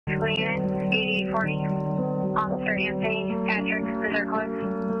Medical Unit, 8840. Officer Anthony Patrick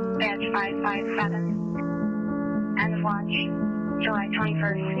Mazurkiewicz, badge 557. End of watch, July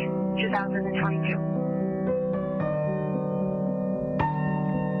 21st, 2022.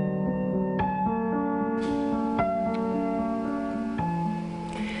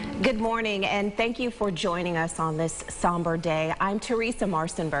 Good morning, and thank you for joining us on this somber day. I'm Teresa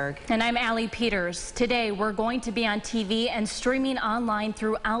Marcinberg. And I'm Allie Peters. Today, we're going to be on TV and streaming online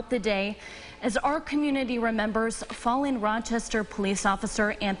throughout the day as our community remembers fallen Rochester police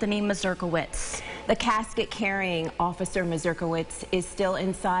officer Anthony Mazurkiewicz. The casket-carrying Officer Mazurkiewicz is still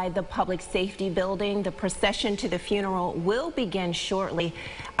inside the public safety building. The procession to the funeral will begin shortly.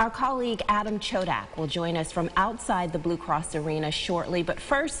 Our colleague Adam Chodak will join us from outside the Blue Cross Arena shortly. But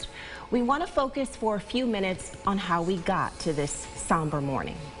first, we want to focus for a few minutes on how we got to this somber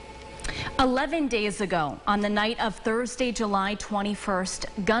morning. 11 days ago, on the night of Thursday, July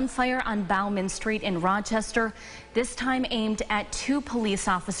 21st, gunfire on Bauman Street in Rochester, this time aimed at two police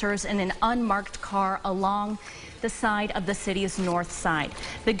officers in an unmarked car along the side of the city's north side.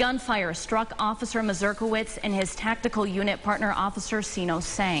 The gunfire struck Officer Mazurkiewicz and his tactical unit partner, Officer Sino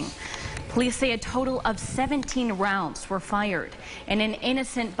Sang. Police say a total of 17 rounds were fired, and an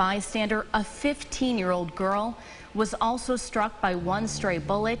innocent bystander, a 15-year-old girl, was also struck by one stray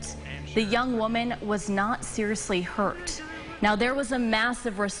bullet. The young woman was not seriously hurt. Now, there was a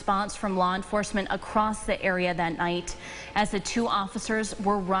massive response from law enforcement across the area that night as the two officers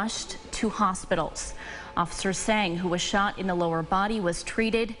were rushed to hospitals. Officer Sang, who was shot in the lower body, was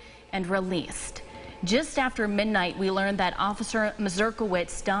treated and released. Just after midnight, we learned that Officer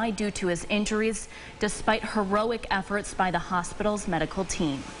Mazurkiewicz died due to his injuries, despite heroic efforts by the hospital's medical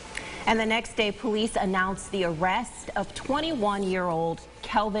team. And the next day, police announced the arrest of 21-year-old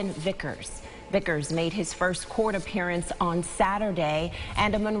Kelvin Vickers. Vickers made his first court appearance on Saturday,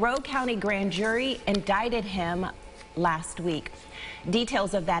 and a Monroe County grand jury indicted him last week.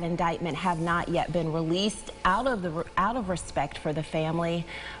 Details of that indictment have not yet been released out of respect for the family.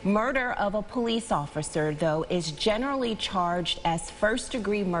 Murder of a police officer, though, is generally charged as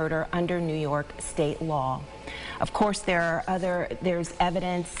first-degree murder under New York state law. Of course, there's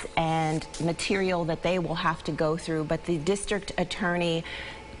evidence and material that they will have to go through, but the district attorney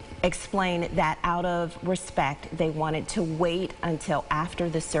explained that out of respect, they wanted to wait until after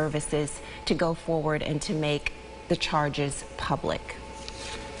the services to go forward and to make the charges public.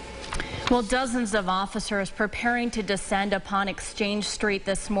 Well, dozens of officers preparing to descend upon Exchange Street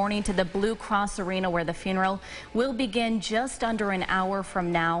this morning to the Blue Cross Arena, where the funeral will begin just under an hour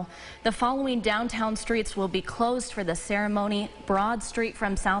from now. The following downtown streets will be closed for the ceremony: Broad Street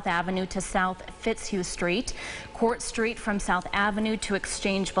from South Avenue to South Fitzhugh Street, Court Street from South Avenue to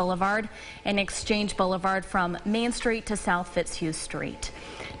Exchange Boulevard, and Exchange Boulevard from Main Street to South Fitzhugh Street.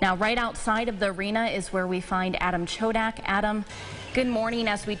 Now, right outside of the arena is where we find Adam Chodak. Adam, good morning.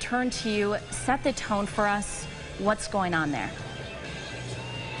 As we turn to you, set the tone for us. What's going on there?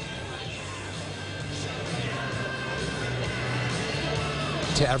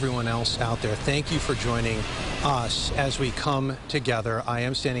 To everyone else out there, thank you for joining us as we come together. I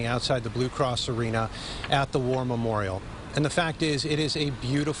am standing outside the Blue Cross Arena at the War Memorial. And the fact is, it is a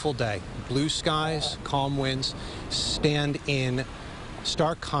beautiful day. Blue skies, calm winds stand in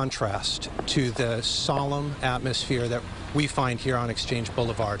stark contrast to the solemn atmosphere that we find here on Exchange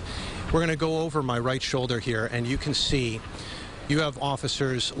Boulevard. We're going to go over my right shoulder here, and you can see you have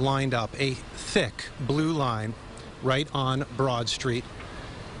officers lined up, a thick blue line right on Broad Street,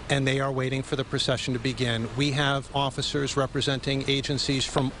 and they are waiting for the procession to begin. We have officers representing agencies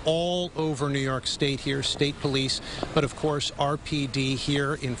from all over New York State here, state police, but of course RPD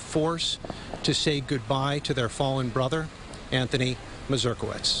here in force to say goodbye to their fallen brother, Anthony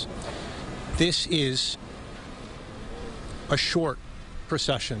Mazurkiewicz. This is a short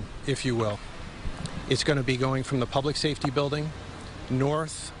procession, if you will. It's going to be going from the Public Safety Building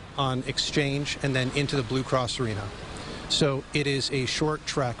north on Exchange and then into the Blue Cross Arena. So it is a short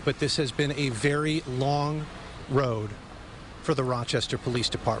trek, but this has been a very long road for the Rochester Police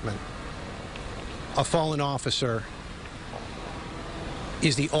Department. A fallen officer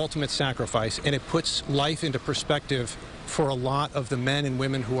is the ultimate sacrifice, and it puts life into perspective for a lot of the men and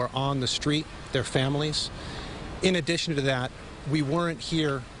women who are on the street, their families. In addition to that, we weren't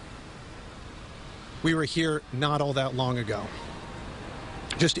here. We were here not all that long ago.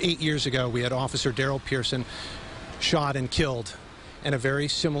 Just 8 years ago, we had Officer Daryl Pearson shot and killed, and a very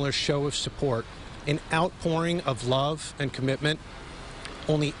similar show of support, an outpouring of love and commitment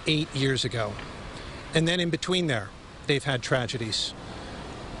only 8 years ago. And then in between there, they've had tragedies.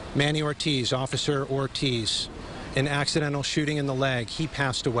 Manny Ortiz, Officer Ortiz, an accidental shooting in the leg. He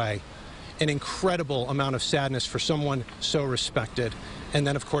passed away. An incredible amount of sadness for someone so respected. And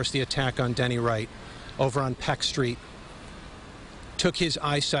then, of course, the attack on Denny Wright over on Peck Street took his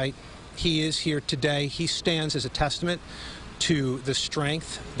eyesight. He is here today. He stands as a testament to the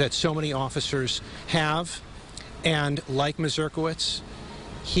strength that so many officers have. And like Mazurkiewicz,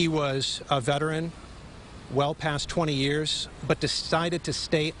 he was a veteran, well past 20 years, but decided to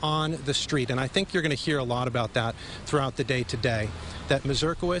stay on the street. And I think you're going to hear a lot about that throughout the day today, that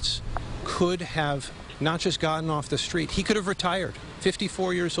Mazurkiewicz could have not just gotten off the street, he could have retired.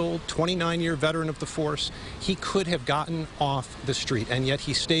 54 years old, 29-year veteran of the force. He could have gotten off the street, and yet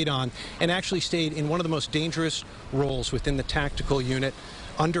he stayed on and actually stayed in one of the most dangerous roles within the tactical unit,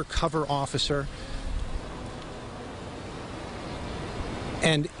 undercover officer.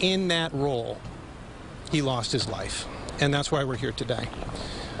 And in that role, he lost his life. And that's why we're here today.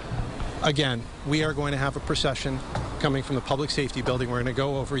 Again, we are going to have a procession coming from the public safety building. We're going to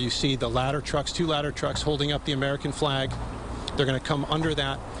go over, you see the ladder trucks, 2 ladder trucks holding up the American flag. They're going to come under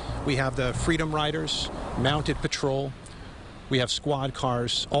that. We have the Freedom Riders, mounted patrol. We have squad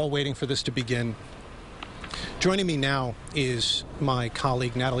cars, all waiting for this to begin. Joining me now is my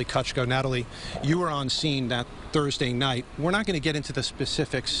colleague, Natalie Kutchko. Natalie, you were on scene that Thursday night. We're not going to get into the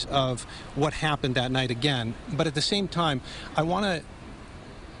specifics of what happened that night again, but at the same time, I want to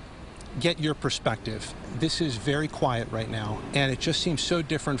get your perspective. This is very quiet right now, and it just seems so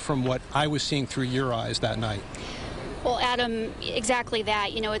different from what I was seeing through your eyes that night. Well, Adam, exactly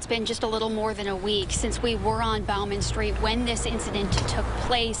that. You know, it's been just a little more than a week since we were on Bauman Street when this incident took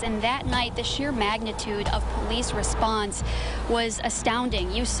place. And that night, the sheer magnitude of police response was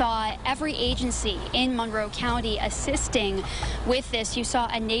astounding. You saw every agency in Monroe County assisting with this. You saw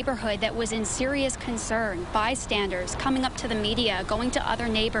a neighborhood that was in serious concern, bystanders coming up to the media, going to other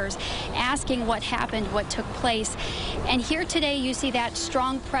neighbors, asking what happened, what took place. And here today, you see that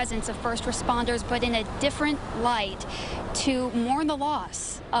strong presence of first responders, but in a different light, to mourn the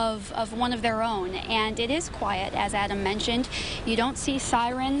loss of one of their own. And it is quiet, as Adam mentioned. You don't see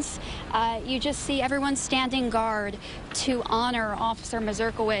sirens. You just see everyone standing guard to honor Officer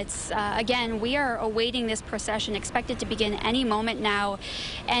Mazurkiewicz. Again, we are awaiting this procession, expected to begin any moment now.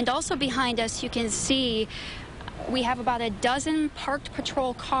 And also behind us, you can see we have about a dozen parked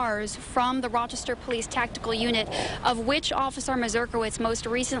patrol cars from the Rochester Police Tactical Unit, of which Officer Mazurkiewicz most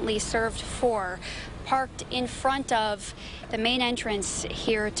recently served 4, parked in front of the main entrance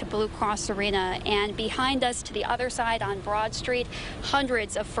here to Blue Cross Arena. And behind us to the other side on Broad Street,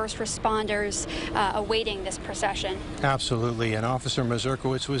 hundreds of first responders awaiting this procession. Absolutely, and Officer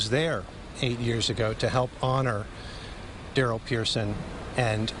Mazurkiewicz was there 8 years ago to help honor Daryl Pearson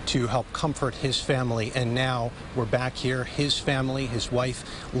and to help comfort his family. And now we're back here. His family, his wife,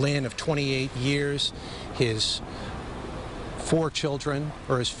 Lynn, of 28 years, his 4 children,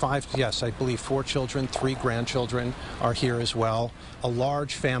 or his 5, yes, I believe 4 children, 3 grandchildren are here as well. A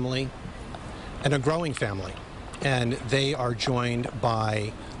large family and a growing family. And they are joined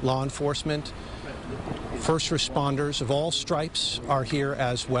by law enforcement. First responders of all stripes are here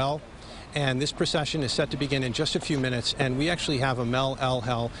as well. And this procession is set to begin in just a few minutes, and we actually have Amel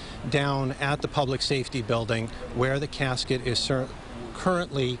Elhel down at the public safety building where the casket is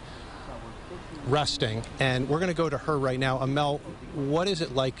currently resting, and we're going to go to her right now. Amel, what is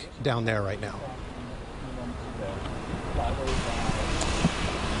it like down there right now?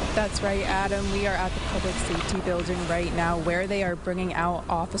 That's right, Adam. We are at the public safety building right now where they are bringing out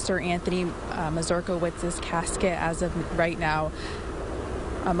Officer Anthony Mazurkiewicz's casket as of right now.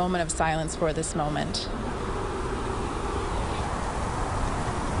 A moment of silence for this moment.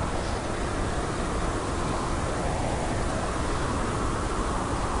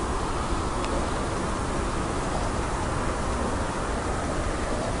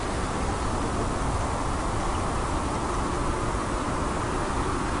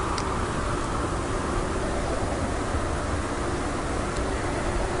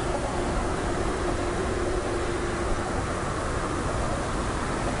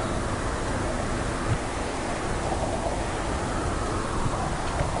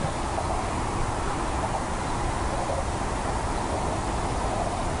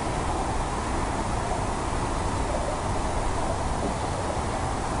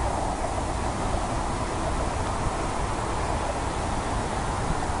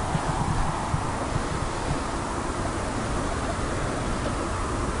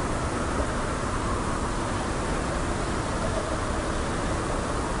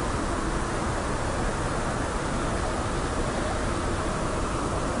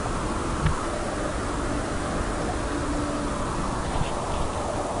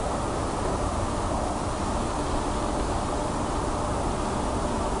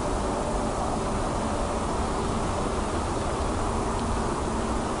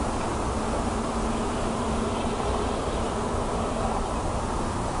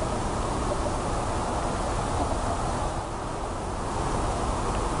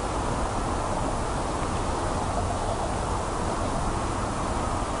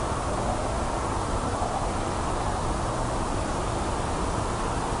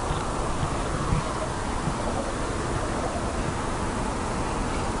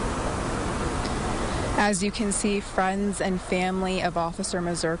 As you can see, friends and family of Officer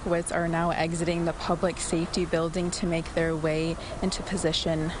Mazurkiewicz are now exiting the public safety building to make their way into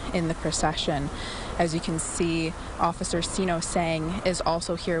position in the procession. As you can see, Officer Sino Sang is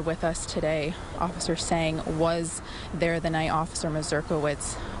also here with us today. Officer Sang was there the night Officer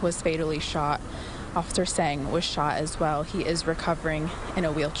Mazurkiewicz was fatally shot. Officer Sang was shot as well. He is recovering in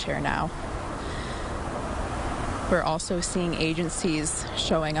a wheelchair now. We're also seeing agencies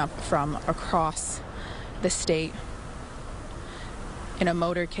showing up from across the state. In a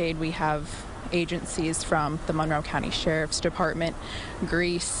motorcade, we have agencies from the Monroe County Sheriff's Department,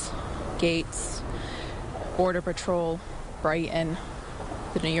 Grease, Gates, Border Patrol, Brighton,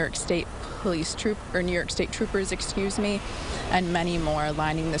 the New York State Troopers, and many more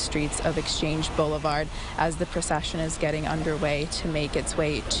lining the streets of Exchange Boulevard as the procession is getting underway to make its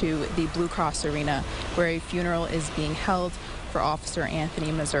way to the Blue Cross Arena, where a funeral is being held for Officer Anthony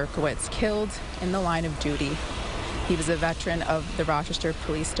Mazurkiewicz, killed in the line of duty. He was a veteran of the Rochester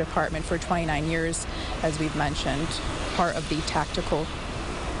Police Department for 29 years, as we've mentioned, part of the tactical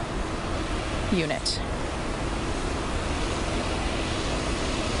unit.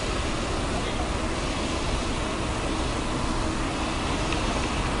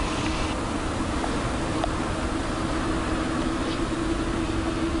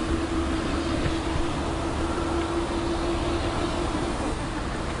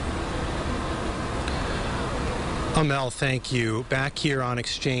 Amel, thank you. Back here on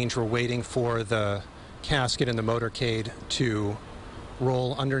Exchange, we're waiting for the casket and the motorcade to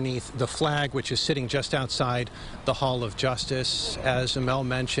roll underneath the flag, which is sitting just outside the Hall of Justice. As Amel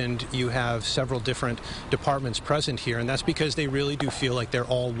mentioned, you have several different departments present here, and that's because they really do feel like they're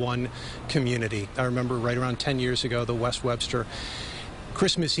all one community. I remember right around 10 years ago, the West Webster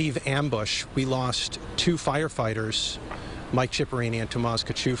Christmas Eve ambush, we lost 2 firefighters, Mike Ciparini and Tomas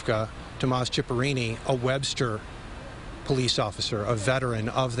Kachufka. Tomas Ciparini, a Webster police officer, a veteran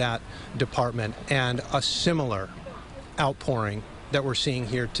of that department, and a similar outpouring that we're seeing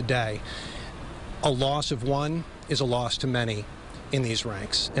here today. A loss of one is a loss to many in these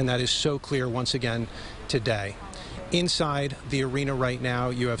ranks, and that is so clear once again today. Inside the arena right now,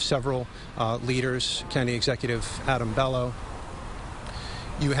 you have several leaders, County Executive Adam Bello.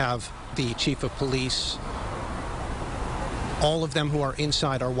 You have the Chief of Police. All of them who are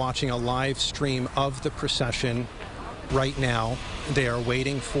inside are watching a live stream of the procession right now. They are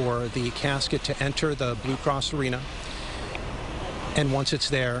waiting for the casket to enter the Blue Cross Arena. And once it's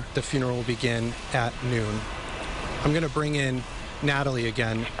there, the funeral will begin at noon. I'm going to bring in Natalie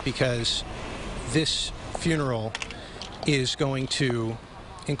again because this funeral is going to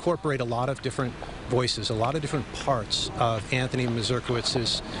incorporate a lot of different voices, a lot of different parts of Anthony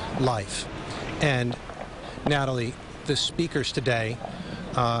Mazurkiewicz's life. And Natalie, the speakers today,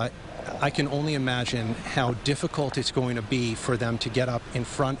 I can only imagine how difficult it's going to be for them to get up in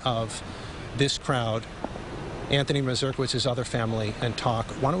front of this crowd, Anthony Mazurkiewicz's other family, and talk.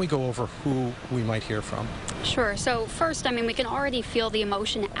 Why don't we go over who we might hear from? Sure. So first, I mean, we can already feel the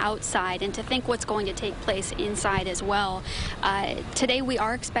emotion outside, and to think what's going to take place inside as well. Today, we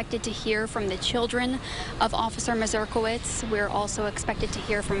are expected to hear from the children of Officer Mazurkiewicz. We're also expected to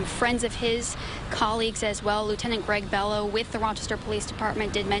hear from friends of his, colleagues as well. Lieutenant Greg Bello with the Rochester Police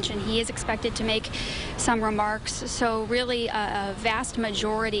Department did mention he is expected to make some remarks. So really, a vast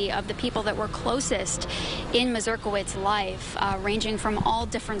majority of the people that were closest in Mazurkiewicz's life, ranging from all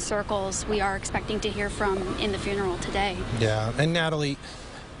different circles, we are expecting to hear from in the funeral today. Yeah, and Natalie,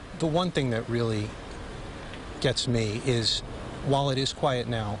 the one thing that really gets me is, while it is quiet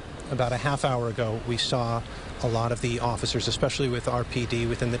now, about a half hour ago we saw a lot of the officers, especially with RPD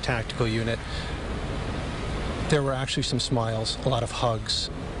within the tactical unit. There were actually some smiles, a lot of hugs.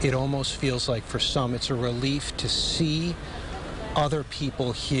 It almost feels like for some it's a relief to see other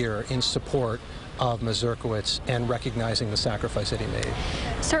people here in support of Mazurkiewicz and recognizing the sacrifice that he made.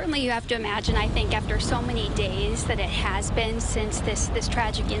 Certainly you have to imagine, I think, after so many days that it has been since this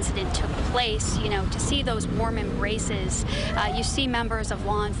tragic incident took place, you know, to see those warm embraces. You see members of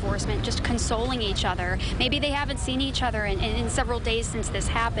law enforcement just consoling each other. Maybe they haven't seen each other in several days since this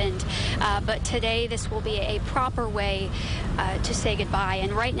happened, but today this will be a proper way to say goodbye.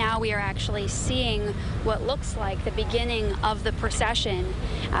 And right now we are actually seeing what looks like the beginning of the procession.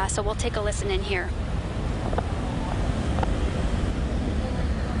 So we'll take a listen in here.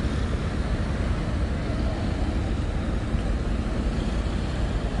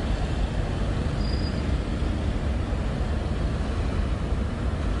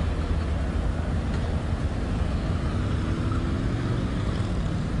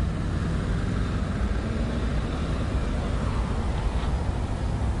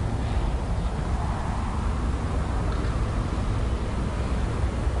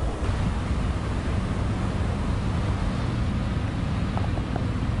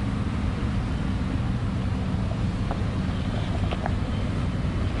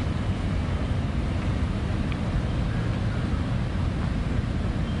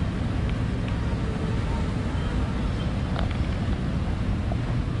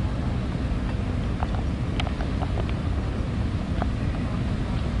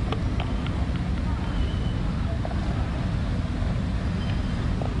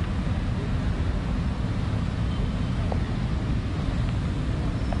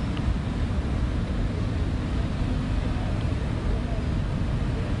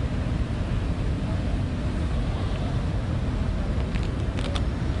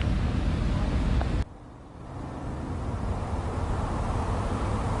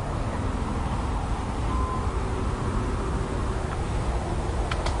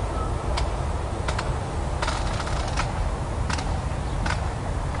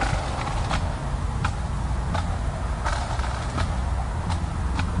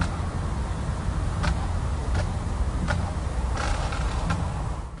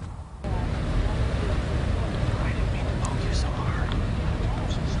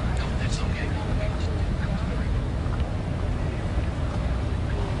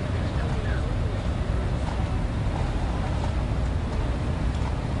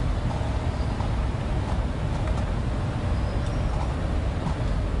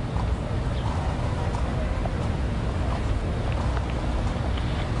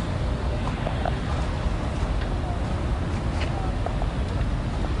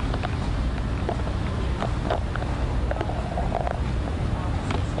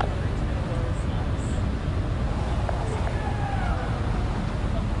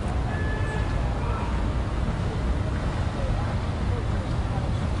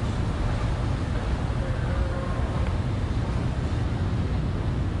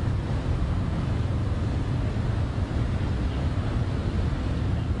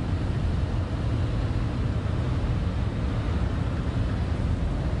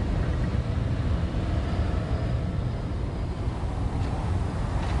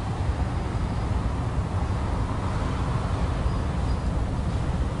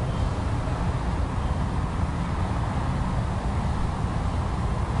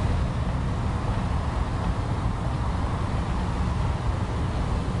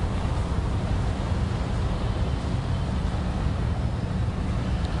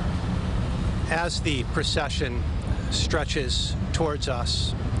 as the procession stretches towards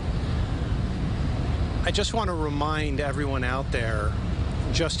us, I just want to remind everyone out there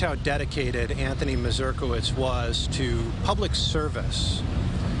just how dedicated Anthony Mazurkiewicz was to public service.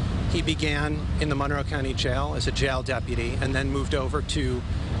 He began in the Monroe County Jail as a jail deputy and then moved over to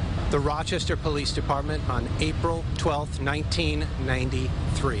the Rochester Police Department on April 12,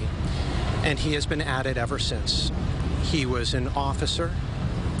 1993. And he has been at it ever since. He was an officer,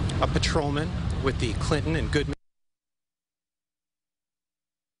 a patrolman with the Clinton and Goodman.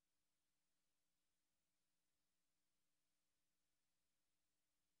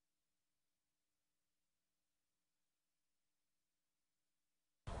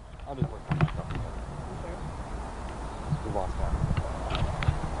 I'll just work on myself. We lost that.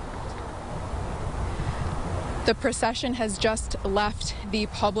 The procession has just left the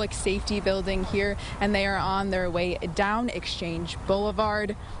public safety building here, and they are on their way down Exchange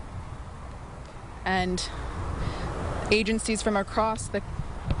Boulevard. And agencies from across the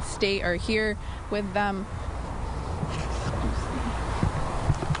state are here with them.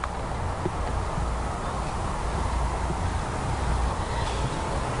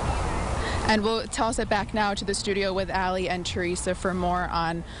 And we'll toss it back now to the studio with Allie and Teresa for more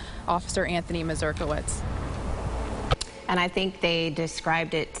on Officer Anthony Mazurkiewicz. And I think they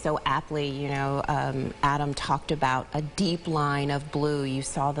described it so aptly. You know, Adam talked about a deep line of blue. You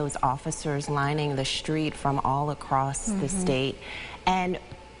saw those officers lining the street from all across the state. And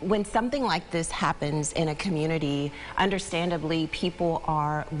when something like this happens in a community, understandably, people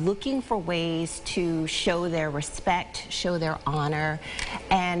are looking for ways to show their respect, show their honor.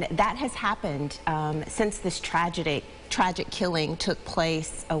 And that has happened since this tragic killing took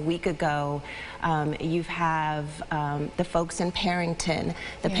place a week ago. You have the folks in Perrington,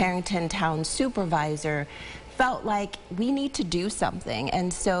 the Perrington town supervisor felt like we need to do something.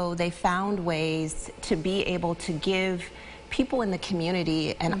 And so they found ways to be able to give people in the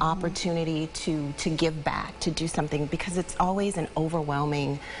community an opportunity to give back, to do something, because it's always an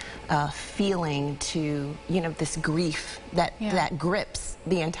overwhelming feeling to, you know, this grief that grips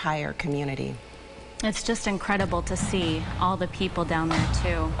the entire community. It's just incredible to see all the people down there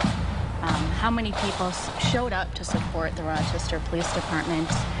too. How many people showed up to support the Rochester Police Department,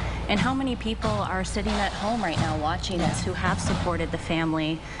 and how many people are sitting at home right now watching this who have supported the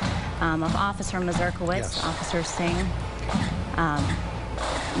family of Officer Mazurkiewicz, Officer Singh.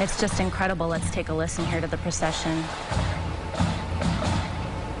 It's just incredible. Let's take a listen here to the procession.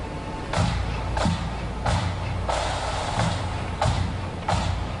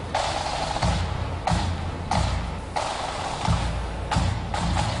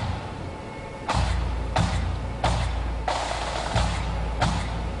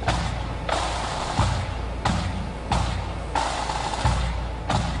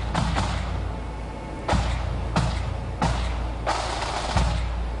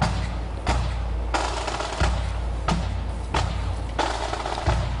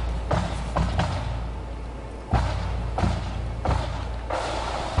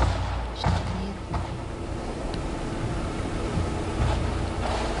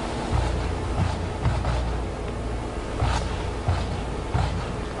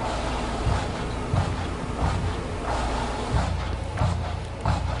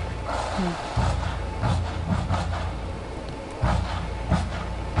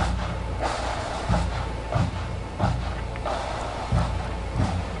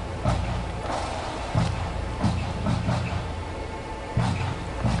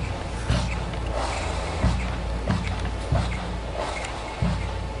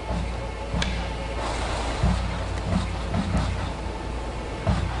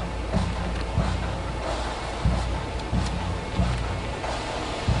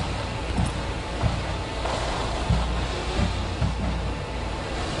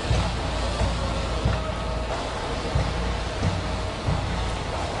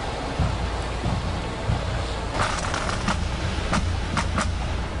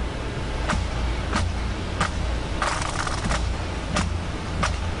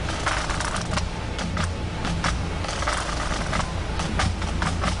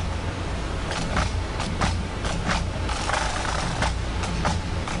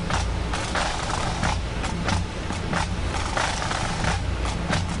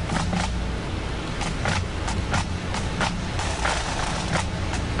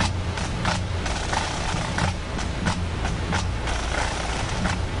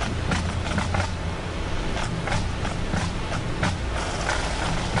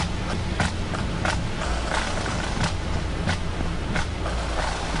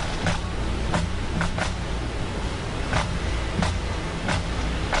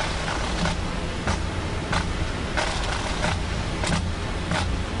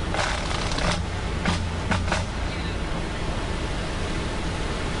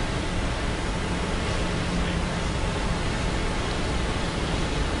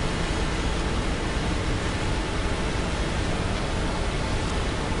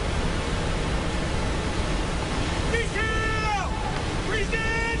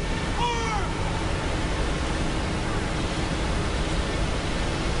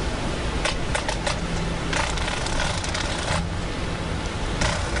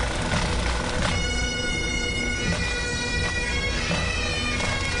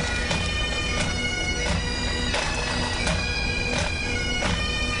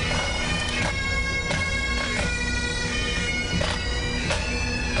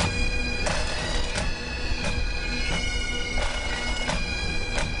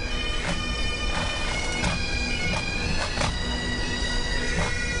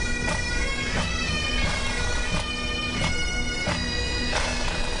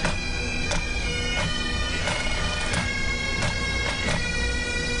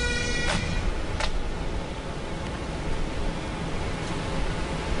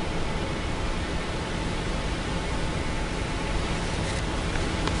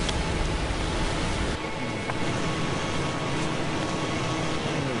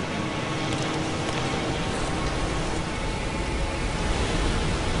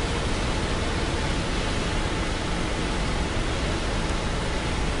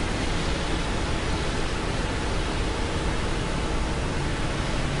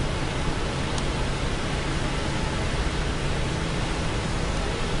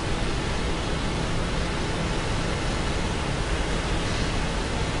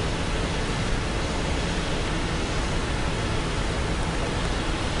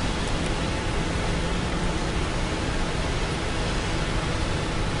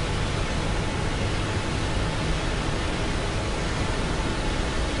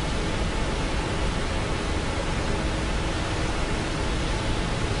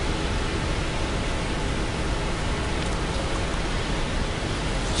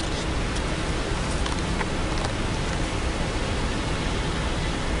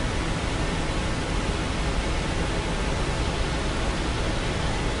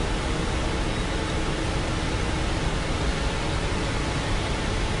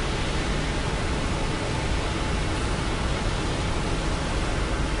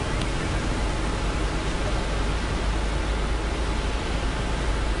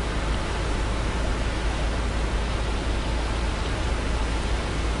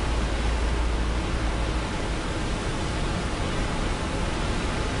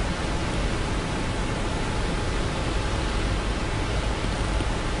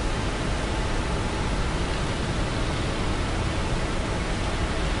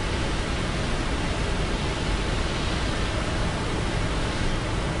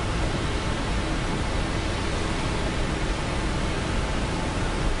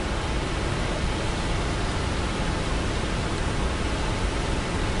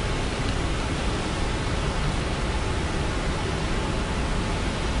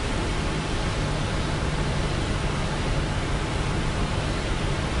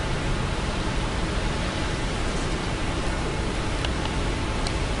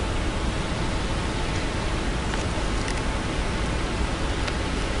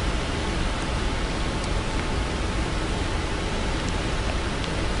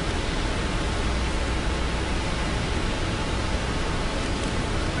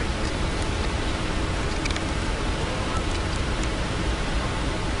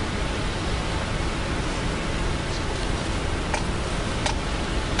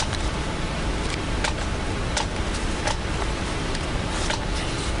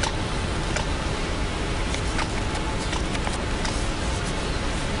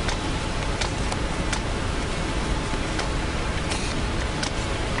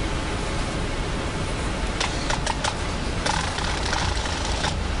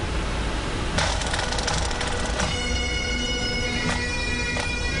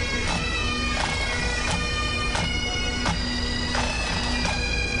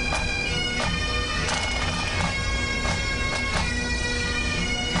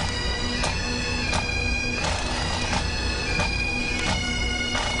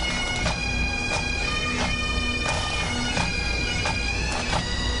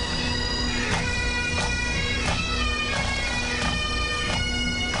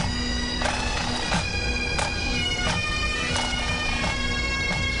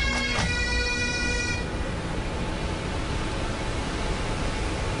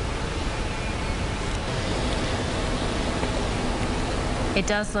 It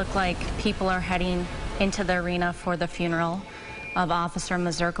does look like people are heading into the arena for the funeral of Officer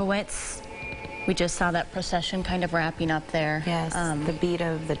Mazurkiewicz. We just saw that procession kind of wrapping up there. Yes, the beat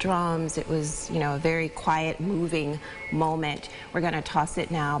of the drums. It was, a very quiet, moving moment. We're going to toss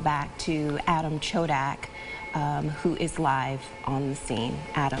it now back to Adam Chodak, who is live on the scene.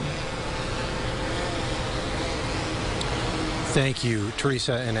 Adam. Thank you,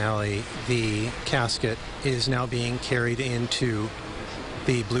 Teresa and Allie. The casket is now being carried into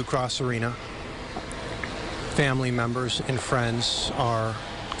the Blue Cross Arena. Family members and friends are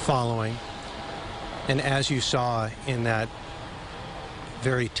following. And as you saw in that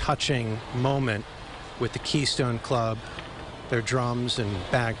very touching moment with the Keystone Club, their drums and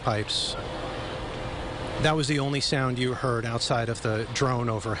bagpipes, that was the only sound you heard outside of the drone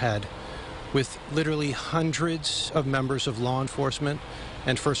overhead, with literally hundreds of members of law enforcement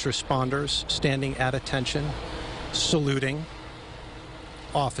and first responders standing at attention, saluting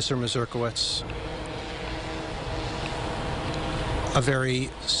Officer Mazurkiewicz. A very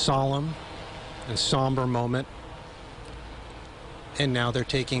solemn and somber moment. And now they're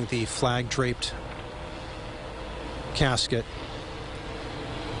taking the flag-draped casket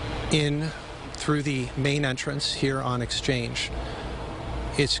in through the main entrance here on Exchange.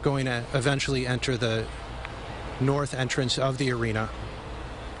 It's going to eventually enter the north entrance of the arena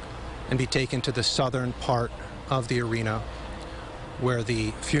and be taken to the southern part of the arena where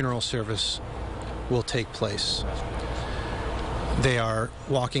the funeral service will take place. They are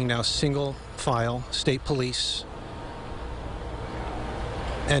walking now single file, state police,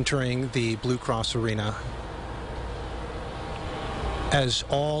 entering the Blue Cross Arena as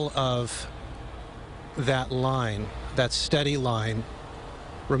all of that line, that steady line,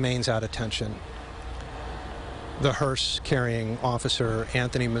 remains at attention. The hearse carrying Officer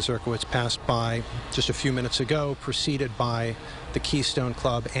Anthony Mazurkiewicz passed by just a few minutes ago, preceded by the Keystone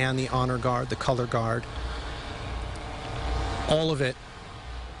Club and the Honor Guard, the Color Guard. All of it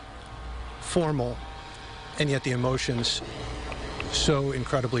formal, and yet the emotions so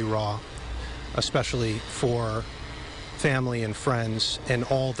incredibly raw, especially for family and friends and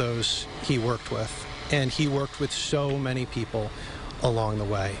all those he worked with. And he worked with so many people along the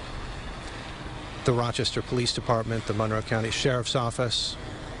way. The Rochester Police Department, the Monroe County Sheriff's Office.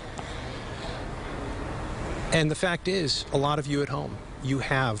 And the fact is, a lot of you at home, you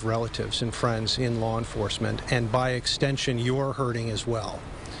have relatives and friends in law enforcement, and by extension, you're hurting as well.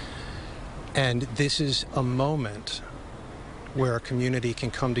 And this is a moment where a community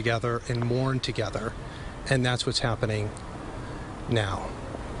can come together and mourn together, and that's what's happening now.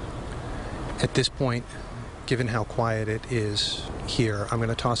 At this point, given how quiet it is here, I'm going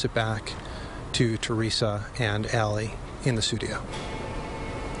to toss it back to Teresa and Allie in the studio.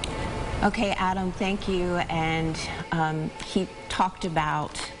 Okay, Adam, thank you. And he talked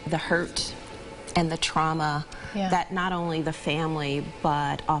about the hurt and the trauma that not only the family,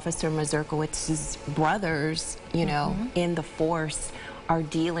 but Officer Mazurkiewicz's brothers, in the force are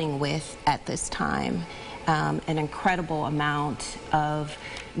dealing with at this time. An incredible amount of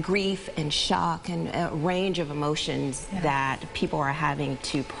grief and shock and a range of emotions that people are having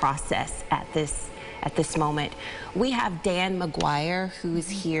to process at this moment. We have Dan McGuire, who's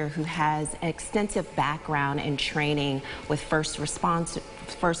here, who has extensive background and training with first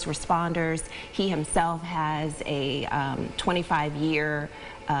responders. He himself has a 25-year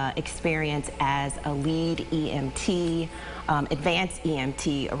experience as a lead EMT, advanced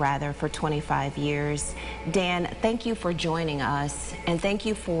EMT rather, for 25 years. Dan, thank you for joining us, and thank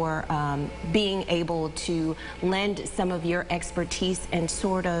you for being able to lend some of your expertise and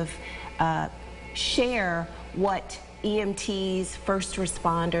sort of share what EMTs, first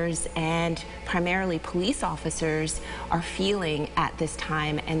responders, and primarily police officers are feeling at this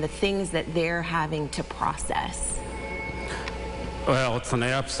time and the things that they're having to process. Well, it's an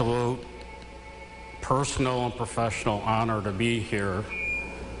absolute personal and professional honor to be here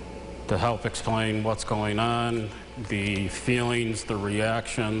to help explain what's going on, the feelings, the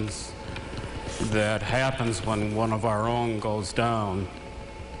reactions that happens when one of our own goes down.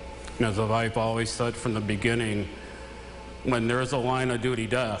 As I've always said from the beginning, when there's a line of duty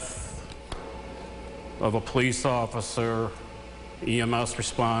death of a police officer, EMS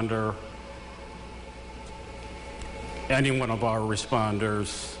responder, any one of our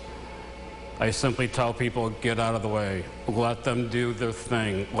responders, I simply tell people, get out of the way. Let them do their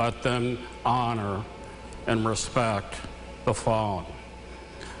thing. Let them honor and respect the fallen.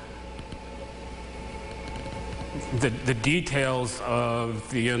 The details of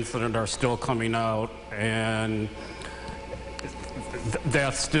the incident are still coming out, and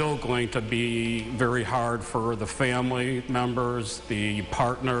that's still going to be very hard for the family members, the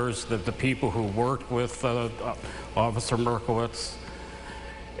partners, the people who worked with Officer Merkowitz.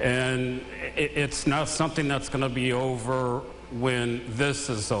 And it's not something that's going to be over when this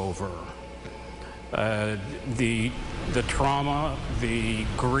is over. The trauma, the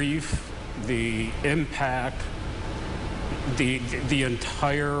grief, the impact, the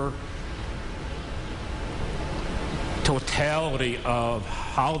entire totality of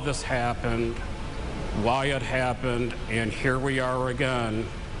how this happened, why it happened, and here we are again,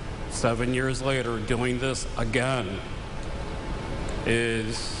 7 years later, doing this again,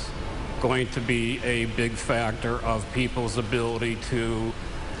 is going to be a big factor of people's ability to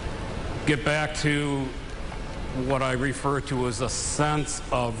get back to what I refer to as a sense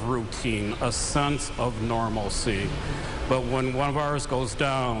of routine, a sense of normalcy. But when one of ours goes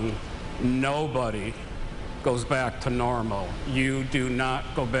down, nobody goes back to normal. You do not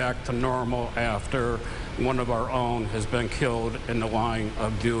go back to normal after one of our own has been killed in the line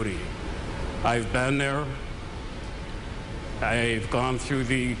of duty. I've been there. I've gone through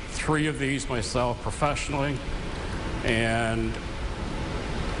the 3 of these myself professionally, and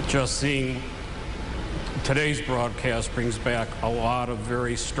just seeing today's broadcast brings back a lot of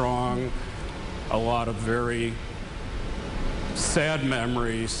very strong, a lot of very sad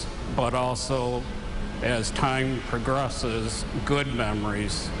memories, but also, as time progresses, good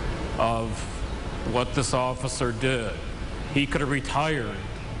memories of what this officer did. He could have retired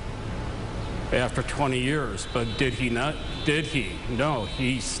after 20 years, but did he not? Did he? No,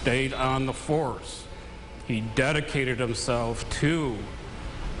 he stayed on the force. He dedicated himself to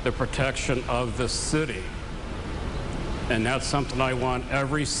the protection of the city. And that's something I want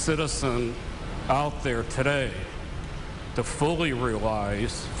every citizen out there today to fully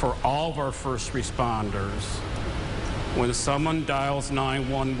realize. For all of our first responders, when someone dials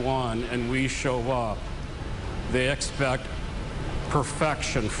 911 and we show up, they expect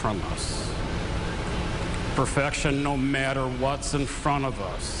perfection from us. Perfection no matter what's in front of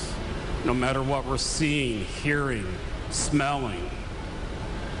us, no matter what we're seeing, hearing, smelling.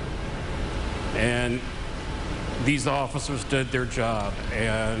 And these officers did their job,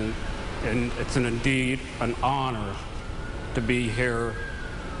 and it's indeed an honor to be here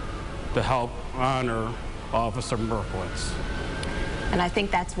to help honor Officer Merkowitz. And I think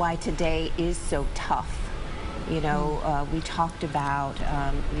that's why today is so tough. You know, we talked about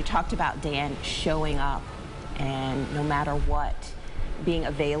Dan showing up, and no matter what, being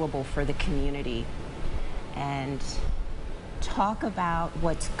available for the community, and talk about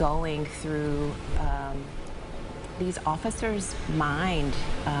what's going through these officers' mind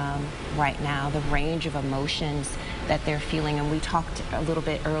right now, the range of emotions that they're feeling. And we talked a little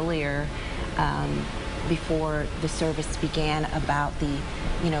bit earlier before the service began about the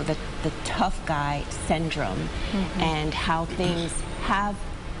tough guy syndrome, and how things have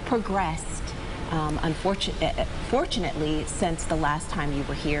progressed, fortunately, since the last time you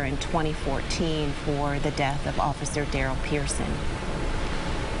were here in 2014 for the death of Officer Darrell Pearson.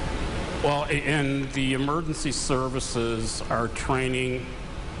 Well, in the emergency services, our training,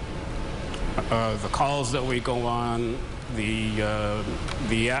 the calls that we go on,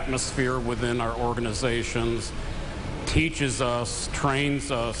 the atmosphere within our organizations teaches us, trains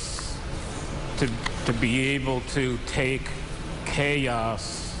us to be able to take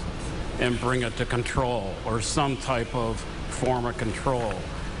chaos and bring it to control, or some type of form of control.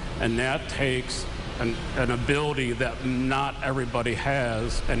 And that takes an ability that not everybody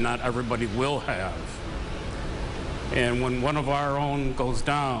has and not everybody will have. And when one of our own goes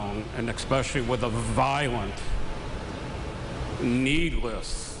down, and especially with a violent,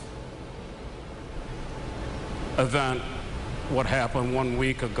 needless event, what happened 1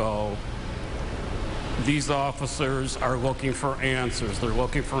 week ago, these officers are looking for answers. They're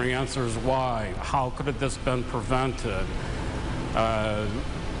looking for answers why. How could this have been prevented?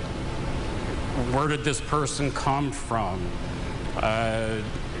 Where did this person come from?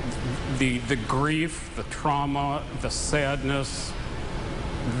 The grief, the trauma, the sadness.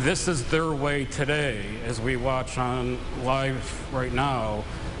 This is their way today, as we watch on live right now,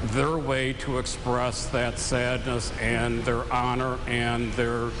 their way to express that sadness and their honor and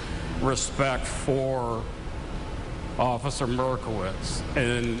their respect for Officer Merkowitz.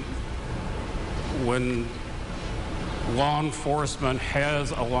 And when law enforcement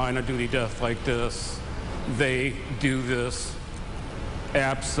has a line of duty death like this, they do this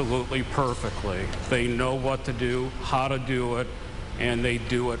absolutely perfectly. They know what to do, how to do it, and they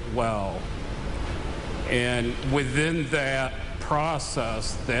do it well. And within that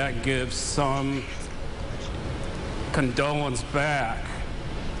process, that gives some condolence back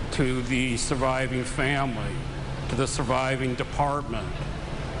to the surviving family, to the surviving department.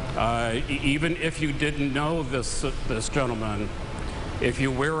 Even if you didn't know this gentleman, if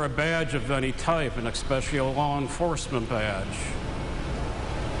you wear a badge of any type, and especially a law enforcement badge,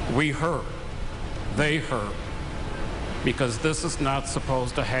 we hurt, they hurt, because this is not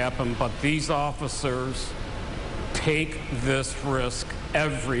supposed to happen, but these officers take this risk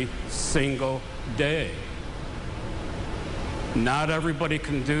every single day. Not everybody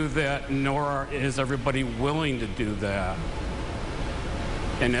can do that, nor is everybody willing to do that.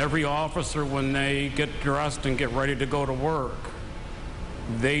 And every officer, when they get dressed and get ready to go to work,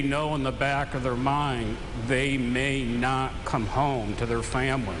 they know in the back of their mind they may not come home to their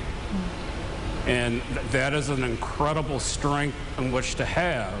family. And that is an incredible strength in which to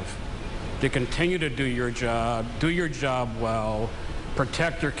have, to continue to do your job well,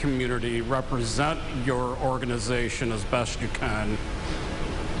 protect your community, represent your organization as best you can,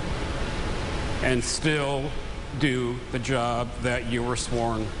 and still do the job that you were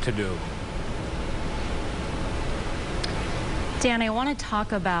sworn to do. Dan, I want to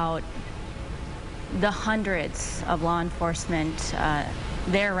talk about the hundreds of law enforcement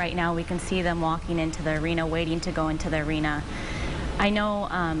there right now. We can see them walking into the arena, waiting to go into the arena. I know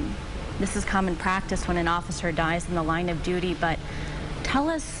this is common practice when an officer dies in the line of duty, but tell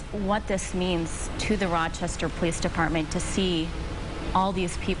us what this means to the Rochester Police Department to see all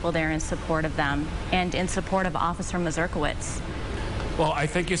these people there in support of them and in support of Officer Mazurkiewicz. Well, I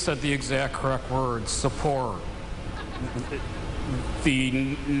think you said the exact correct words, support.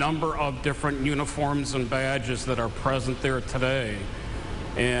 The number of different uniforms and badges that are present there today,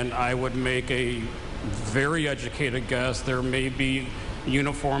 and I would make a very educated guess, there may be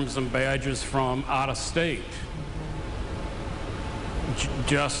uniforms and badges from out of state,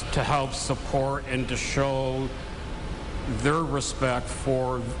 just to help support and to show their respect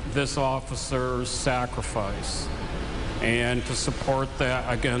for this officer's sacrifice, and to support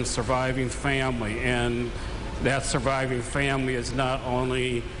that, again, surviving family. And that surviving family is not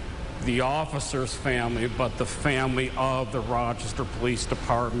only the officer's family, but the family of the Rochester Police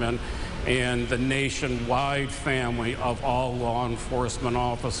Department and the nationwide family of all law enforcement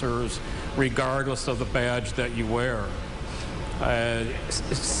officers, regardless of the badge that you wear.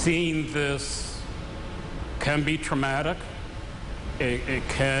 Seeing this can be traumatic. It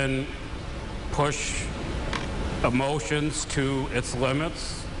can push emotions to its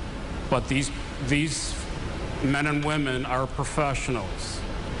limits, but these men and women are professionals.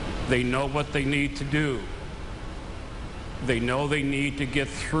 They know what they need to do. They know they need to get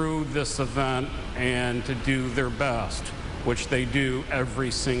through this event and to do their best, which they do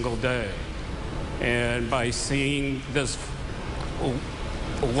every single day. And by seeing this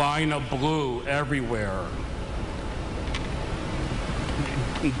line of blue everywhere,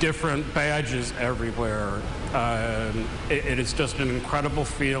 different badges everywhere, it is just an incredible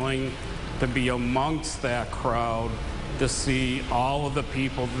feeling to be amongst that crowd, to see all of the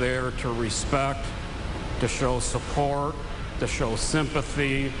people there to respect, to show support, to show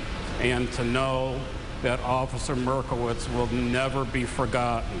sympathy, and to know that Officer Mazurkiewicz will never be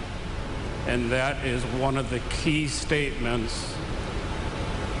forgotten. And that is one of the key statements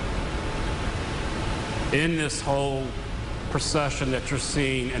in this whole procession that you're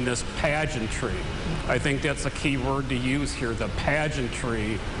seeing, in this pageantry. I think that's a key word to use here, the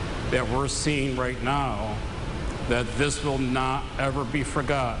pageantry that we're seeing right now, that this will not ever be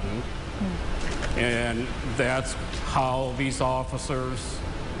forgotten. And that's how these officers,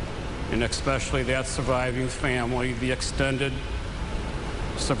 and especially that surviving family, the extended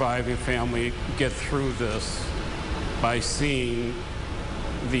surviving family, get through this, by seeing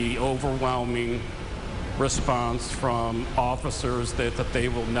the overwhelming response from officers that they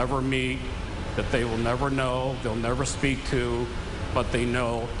will never meet, that they will never know, they'll never speak to, but they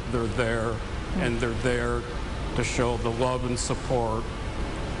know they're there, and they're there to show the love and support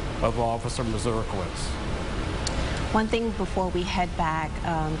of Officer Mazurkiewicz. One thing before we head back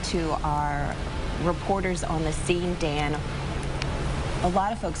to our reporters on the scene, Dan, a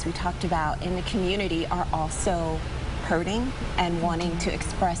lot of folks we talked about in the community are also hurting and wanting to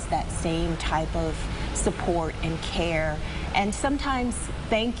express that same type of support and care. And sometimes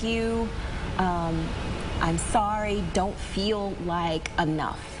thank you, I'm sorry, don't feel like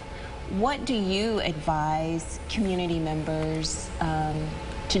enough. What do you advise community members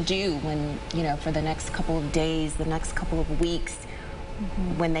to do when, for the next couple of days, the next couple of weeks,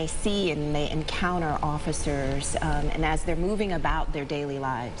 when they see and they encounter officers and as they're moving about their daily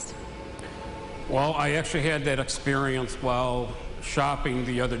lives? Well, I actually had that experience while shopping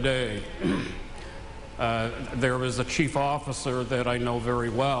the other day. There was a chief officer that I know very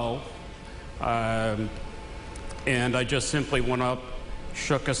well, and I just simply went up,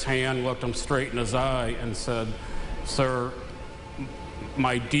 shook his hand, looked him straight in his eye, and said, "Sir,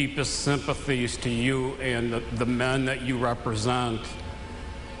 my deepest sympathies to you and the men that you represent."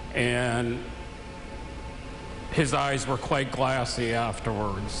 And his eyes were quite glassy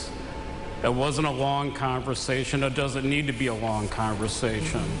afterwards. It wasn't a long conversation. It doesn't need to be a long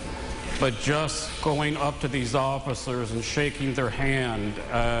conversation. But just going up to these officers and shaking their hand,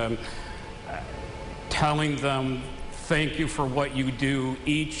 telling them thank you for what you do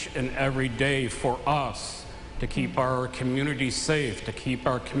each and every day for us, to keep our community safe, to keep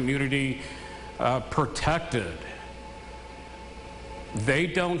our community protected. They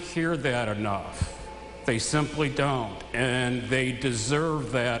don't hear that enough. They simply don't, and they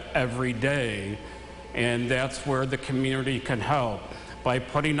deserve that every day, and that's where the community can help, by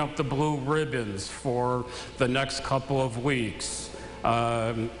putting up the blue ribbons for the next couple of weeks.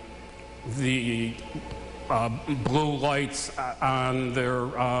 The blue lights on their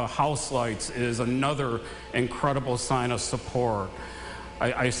house lights is another incredible sign of support.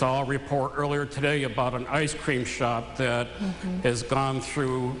 I saw a report earlier today about an ice cream shop that has gone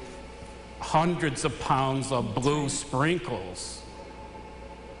through hundreds of pounds of blue sprinkles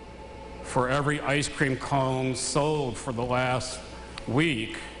for every ice cream cone sold for the last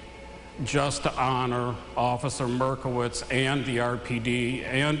week, just to honor Officer Mazurkiewicz and the RPD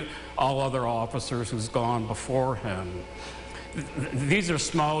and all other officers who's gone before him. These are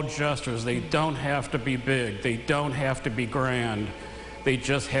small gestures. They don't have to be big. They don't have to be grand. They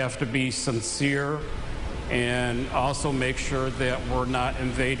just have to be sincere, and also make sure that we're not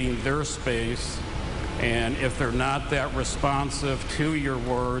invading their space. And if they're not that responsive to your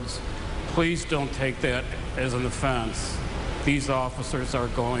words, please don't take that as an offense. These officers are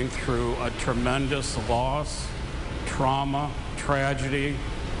going through a tremendous loss, trauma, tragedy,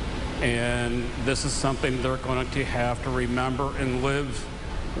 and this is something they're going to have to remember and live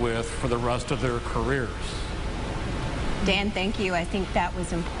with for the rest of their careers. Dan, thank you. I think that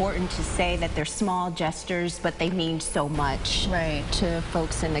was important to say, that they're small gestures, but they mean so much to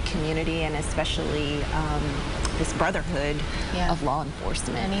folks in the community, and especially this brotherhood of law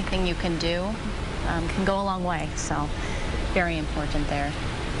enforcement. Anything you can do can go a long way, so very important there.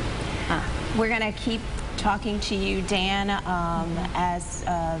 We're going to keep talking to you, Dan, as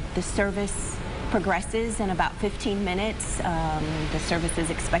the service progresses. In about 15 minutes, the service is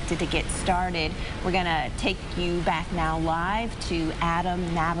expected to get started. We're going to take you back now live to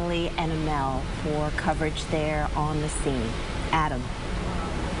Adam, Natalie, and Amel for coverage there on the scene. Adam.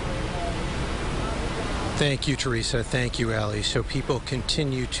 Thank you, Teresa. Thank you, Allie. So people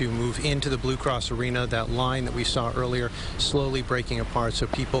continue to move into the Blue Cross Arena. That line that we saw earlier slowly breaking apart so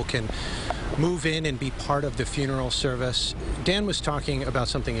people can move in and be part of the funeral service. Dan was talking about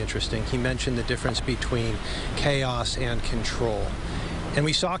something interesting. He mentioned the difference between chaos and control. And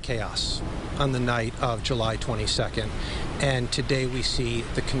we saw chaos on the night of July 22nd. And today we see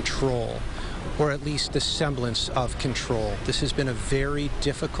the control, or at least the semblance of control. This has been a very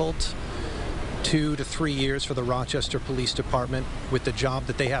difficult 2 to 3 years for the Rochester Police Department with the job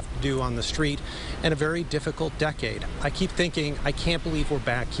that they have to do on the street, and a very difficult decade. I keep thinking, I can't believe we're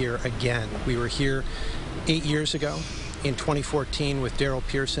back here again. We were here 8 years ago in 2014 with Daryl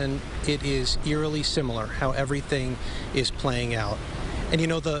Pearson. It is eerily similar how everything is playing out. And you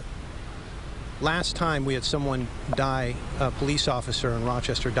know, the last time we had someone die, a police officer in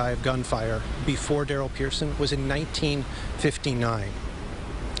Rochester die of gunfire before Daryl Pearson, was in 1959.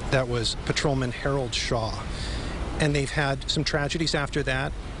 That was Patrolman Harold Shaw. And they've had some tragedies after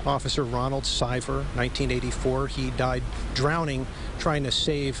that. Officer Ronald Siver, 1984, he died drowning trying to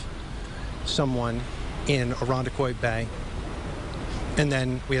save someone in Irondequoit Bay. And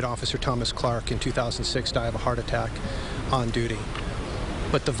then we had Officer Thomas Clark in 2006 die of a heart attack on duty.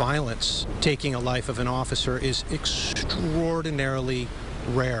 But the violence taking a life of an officer is extraordinarily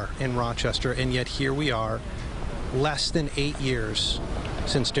rare in Rochester, and yet here we are, less than 8 years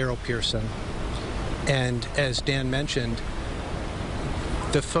since Daryl Pearson. And as Dan mentioned,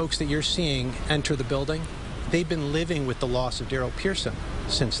 the folks that you're seeing enter the building, they've been living with the loss of Daryl Pearson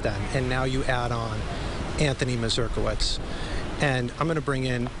since then. And now you add on Anthony Mazurkiewicz. And I'm going to bring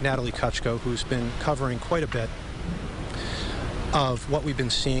in Natalie Kuchko, who's been covering quite a bit of what we've been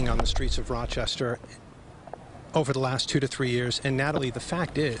seeing on the streets of Rochester over the last 2 to 3 years. And Natalie, the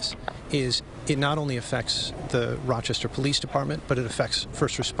fact is it not only affects the Rochester Police Department, but it affects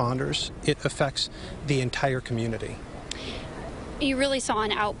first responders. It affects the entire community. You really saw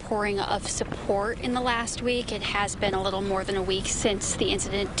an outpouring of support in the last week. It has been a little more than a week since the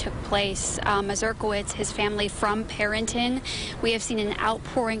incident took place. Mazurkiewicz, his family from Parenton, we have seen an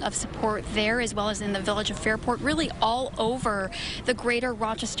outpouring of support there, as well as in the village of Fairport, really all over the greater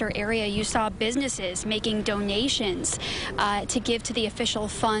Rochester area. You saw businesses making donations to give to the official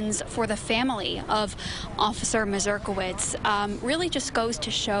funds for the family of Officer Mazurkiewicz. Really just goes to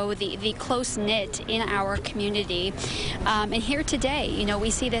show the close-knit in our community. And here today, you know, we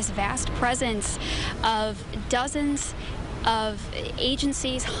see this vast presence of dozens of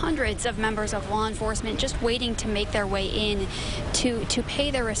agencies, hundreds of members of law enforcement just waiting to make their way in to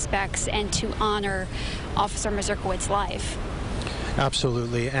pay their respects and to honor Officer Mazurkiewicz's life.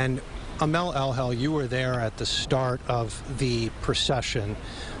 Absolutely. And Amel Elhel, you were there at the start of the procession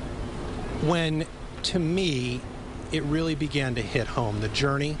when, to me, it really began to hit home. The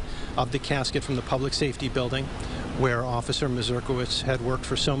journey of the casket from the public safety building, where Officer Mazurkiewicz had worked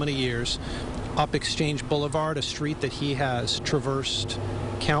for so many years, up Exchange Boulevard, a street that he has traversed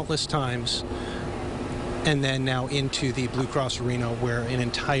countless times, and then now into the Blue Cross Arena, where an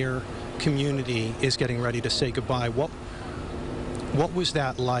entire community is getting ready to say goodbye. What was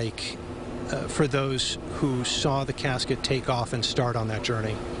that like for those who saw the casket take off and start on that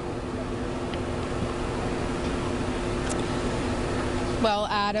journey? Well,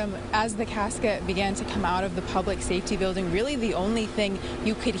 Adam, as the casket began to come out of the public safety building, really the only thing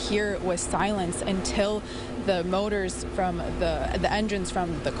you could hear was silence until the motors from the engines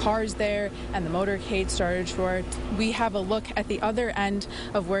from the cars there and the motorcade started to roar. We have a look at the other end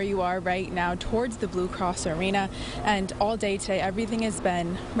of where you are right now towards the Blue Cross Arena, and all day today everything has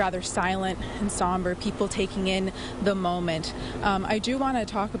been rather silent and somber, people taking in the moment. I do want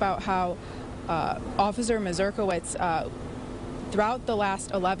to talk about how Officer Mazurkiewicz, throughout the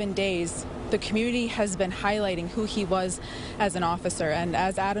last 11 days, the community has been highlighting who he was as an officer. And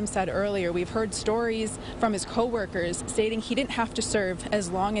as Adam said earlier, we've heard stories from his co-workers stating he didn't have to serve as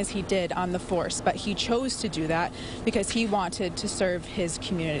long as he did on the force, but he chose to do that because he wanted to serve his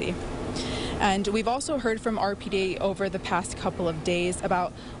community. And we've also heard from RPD over the past couple of days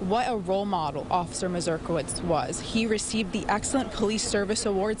about what a role model Officer Mazurkiewicz was. He received the Excellent Police Service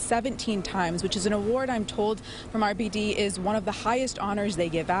Award 17 times, which is an award, I'm told, from RPD is one of the highest honors they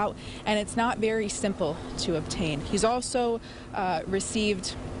give out, and it's not very simple to obtain. He's also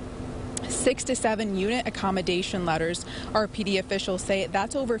received 6 to 7 unit accommodation letters. RPD officials say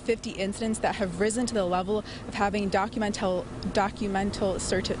that's over 50 incidents that have risen to the level of having documental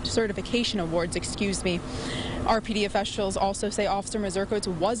certification awards, RPD officials also say Officer Mazurkiewicz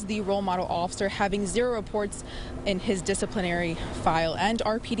was the role model officer, having 0 reports in his disciplinary file. And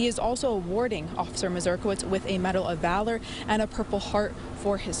RPD is also awarding Officer Mazurkiewicz with a Medal of Valor and a Purple Heart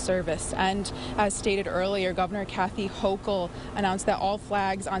for his service. And as stated earlier, Governor Kathy Hochul announced that all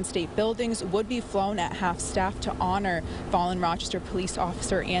flags on state buildings would be flown at half-staff to honor fallen Rochester police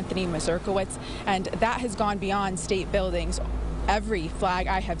officer Anthony Mazurkiewicz. And that has gone beyond state buildings. Every flag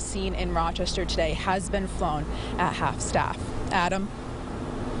I have seen in Rochester today has been flown at half-staff. Adam?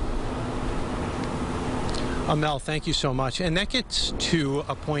 Amel, thank you so much. And that gets to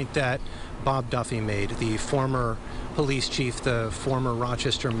a point that Bob Duffy made, the former police chief, the former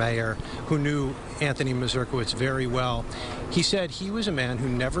Rochester mayor, who knew Anthony Mazurkiewicz very well. He said he was a man who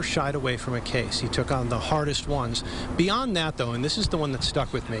never shied away from a case. He took on the hardest ones. Beyond that, though, and this is the one that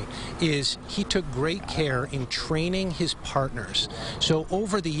stuck with me, is he took great care in training his partners. So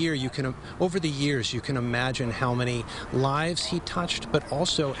over the years, you can imagine how many lives he touched, but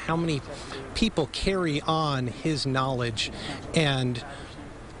also how many people carry on his knowledge and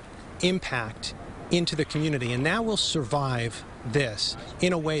impact into the community, and that will survive this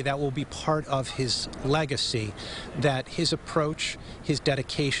in a way that will be part of his legacy, that his approach, his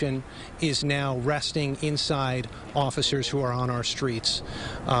dedication is now resting inside officers who are on our streets,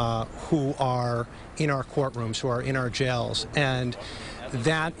 who are in our courtrooms, who are in our jails. And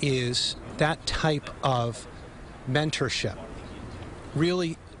that type of mentorship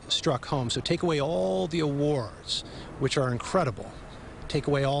really struck home. So take away all the awards, which are incredible. Take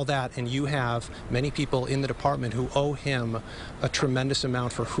away all that, and you have many people in the department who owe him a tremendous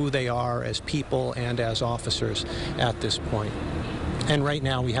amount for who they are as people and as officers at this point. And right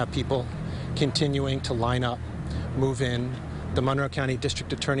now we have people continuing to line up, move in. The Monroe County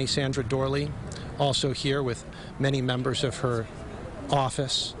District Attorney Sandra Dorley, also here with many members of her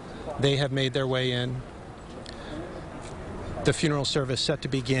office. They have made their way in. The funeral service set to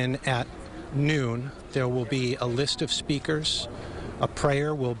begin at noon. There will be a list of speakers A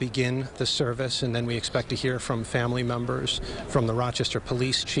prayer will begin the service, and then we expect to hear from family members, from the Rochester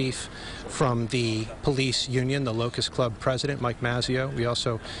Police Chief, from the police union, the Locust Club president, Mike Mazzio. We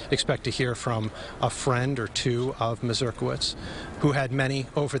also expect to hear from a friend or two of Mazurkiewicz, who had many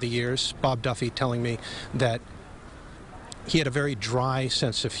over the years. Bob Duffy telling me that he had a very dry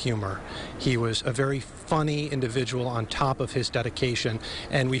sense of humor. He was a very funny individual on top of his dedication,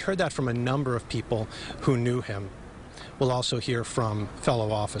 and we heard that from a number of people who knew him. We'll also hear from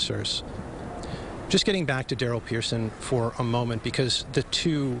fellow officers. Just getting back to Daryl Pearson for a moment, because the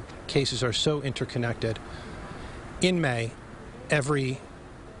two cases are so interconnected. In May, every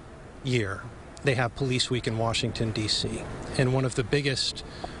year, they have Police Week in Washington, D.C., and one of the biggest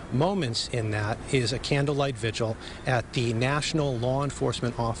moments in that is a candlelight vigil at the National Law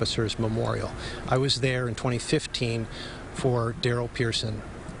Enforcement Officers Memorial. I was there in 2015 for Daryl Pearson,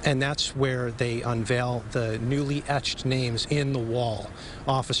 and that's where they unveil the newly etched names in the wall,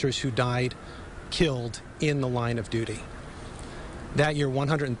 officers who died, killed in the line of duty. That year,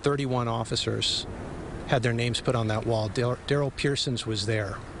 131 officers had their names put on that wall. Daryl Pearson's was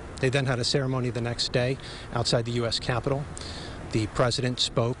there. They then had a ceremony the next day outside the U.S. Capitol. The president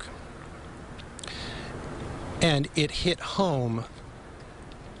spoke, and it hit home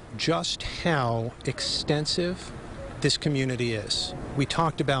just how extensive this community is. We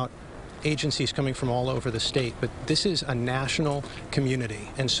talked about agencies coming from all over the state, but this is a national community,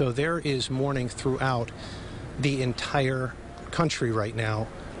 and so there is mourning throughout the entire country right now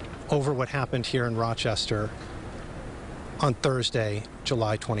over what happened here in Rochester on Thursday,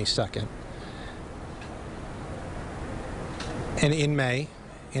 July 22nd. And in May,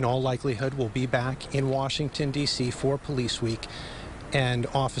 in all likelihood, we'll be back in Washington, D.C. for Police Week, and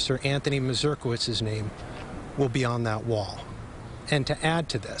Officer Anthony Mazurkiewicz's name will be on that wall. And to add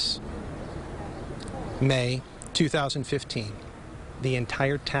to this, May 2015, the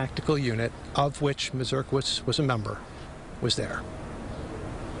entire tactical unit, of which Mazurkiewicz was a member, was there.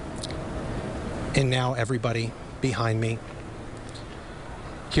 And now everybody behind me,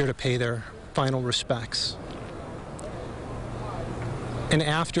 here to pay their final respects. And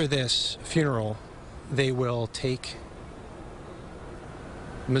after this funeral, they will take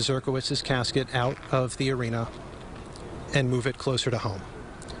Mazurkiewicz's casket out of the arena and move it closer to home,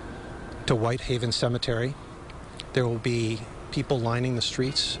 to Whitehaven Cemetery. There will be people lining the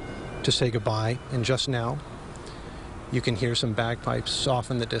streets to say goodbye, and just now you can hear some bagpipes off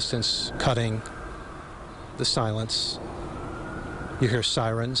in the distance cutting the silence. You hear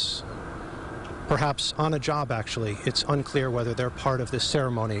sirens, perhaps on a job actually. It's unclear whether they're part of this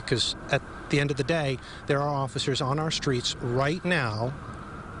ceremony, because at the end of the day, there are officers on our streets right now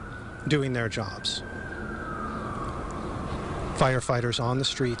doing their jobs. Firefighters on the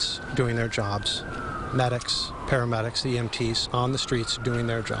streets doing their jobs. Medics, paramedics, EMTs on the streets doing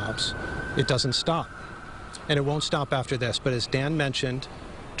their jobs. It doesn't stop. And it won't stop after this. But as Dan mentioned,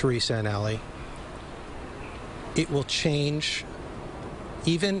 Teresa and Allie, it will change,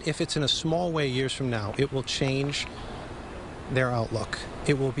 even if it's in a small way years from now, it will change their outlook.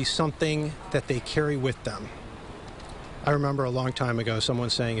 It will be something that they carry with them. I remember a long time ago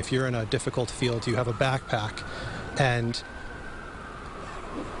someone saying, if you're in a difficult field, you have a backpack, and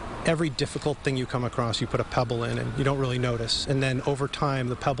every difficult thing you come across, you put a pebble in, and you don't really notice. And then over time,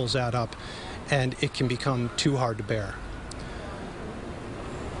 the pebbles add up, and it can become too hard to bear.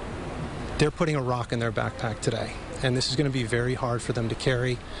 They're putting a rock in their backpack today, and this is going to be very hard for them to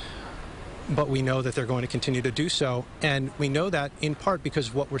carry, but we know that they're going to continue to do so, and we know that in part because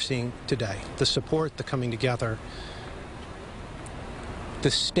of what we're seeing today. The support, the coming together, the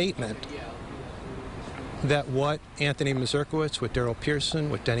statement that what Anthony Mazurkiewicz, what Daryl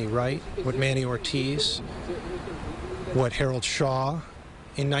Pearson, what Denny Wright, what Manny Ortiz, what Harold Shaw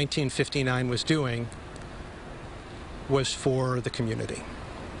in 1959 was doing was for the community.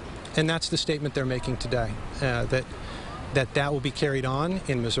 And that's the statement they're making today, that will be carried on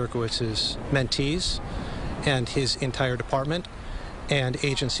in Mazurkiewicz's mentees and his entire department and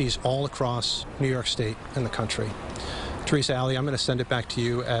agencies all across New York State and the country. Teresa, Allie, I'm going to send it back to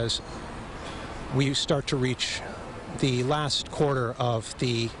you as we start to reach the last quarter of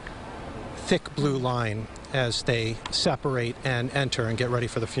the thick blue line as they separate and enter and get ready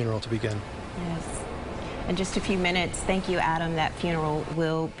for the funeral to begin. Yes. In just a few minutes, thank you, Adam, that funeral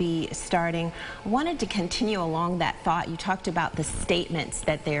will be starting. I wanted to continue along that thought. You talked about the statements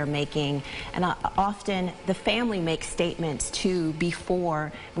that they're making, and often the family makes statements too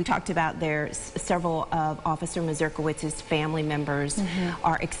before. We talked about several of Officer Mazurkiewicz's family members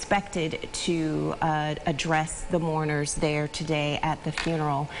are expected to address the mourners there today at the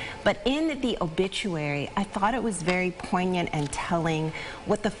funeral. But in the obituary, I thought it was very poignant and telling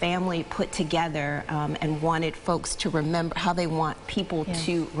what the family put together and wanted folks to remember, how they want people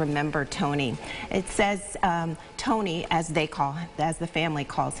to remember Tony. It says Tony, as the family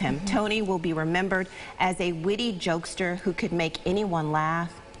calls him, Tony will be remembered as a witty jokester who could make anyone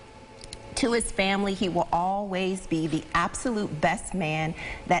laugh. To his family, he will always be the absolute best man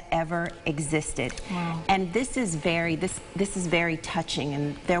that ever existed. Wow. And this is very touching,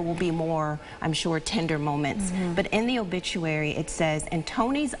 and there will be more, I'm sure, tender moments. But in the obituary, it says, in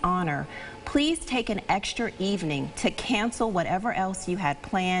Tony's honor, please take an extra evening to cancel whatever else you had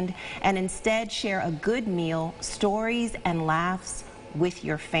planned and instead share a good meal, stories, and laughs with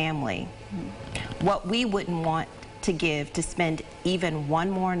your family. What we wouldn't want to give to spend even one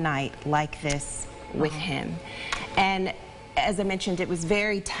more night like this with him. And as I mentioned, it was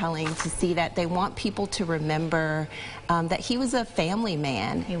very telling to see that they want people to remember that he was a family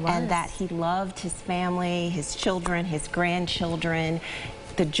man, and that he loved his family, his children, his grandchildren,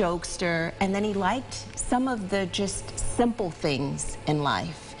 the jokester, and then he liked some of the just simple things in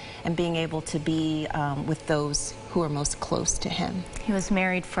life and being able to be with those who are most close to him. He was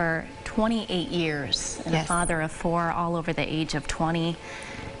married for 28 years and a father of 4, all over the age of 20.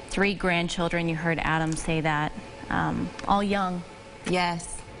 3 grandchildren, you heard Adam say that, all young.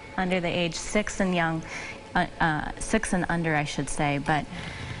 Yes. Under the age 6 and young, 6 and under, I should say, but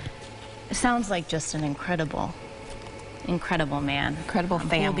it sounds like just an incredible man. Incredible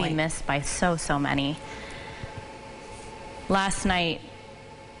family. He'll be missed by so many. Last night,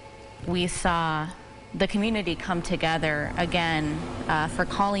 we saw the community come together again for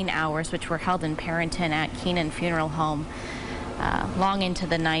calling hours, which were held in Perrington at Keenan Funeral Home long into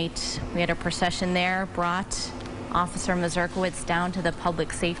the night. We had a procession there, brought Officer Mazurkiewicz down to the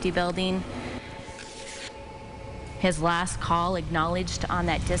public safety building. His last call acknowledged on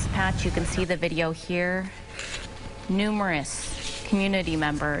that dispatch. You can see the video here. Numerous community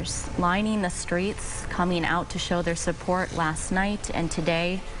members lining the streets, coming out to show their support last night and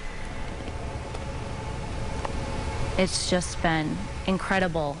today. It's just been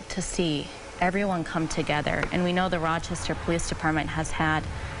incredible to see everyone come together. And we know the Rochester Police Department has had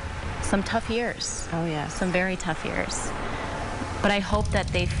some tough years. Oh, yes. Some very tough years. But I hope that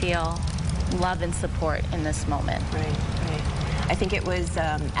they feel love and support in this moment. Right. I think it was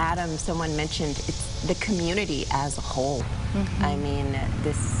Adam, someone mentioned it's the community as a whole. I mean,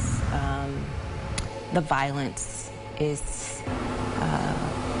 the violence is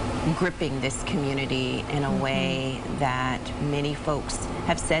gripping this community in a way that many folks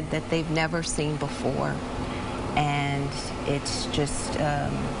have said that they've never seen before. And it's just,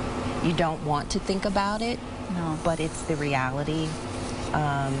 you don't want to think about it, but it's the reality.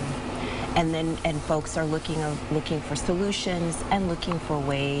 And folks are looking for solutions and looking for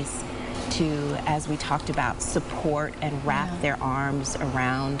ways to, as we talked about, support and wrap their arms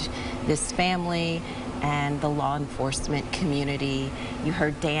around this family and the law enforcement community. You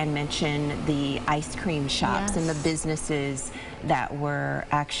heard Dan mention the ice cream shops and the businesses that were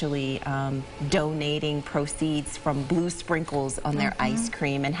actually donating proceeds from blue sprinkles on their ice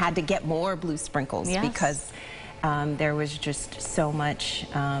cream and had to get more blue sprinkles because there was just so much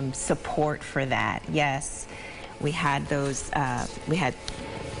support for that. Yes, we had those, we had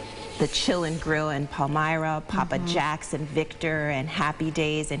the Chill and Grill in Palmyra, Papa Jack's and Victor, and Happy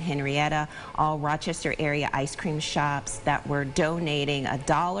Days in Henrietta, all Rochester area ice cream shops that were donating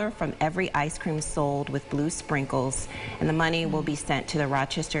 $1 from every ice cream sold with blue sprinkles, and the money will be sent to the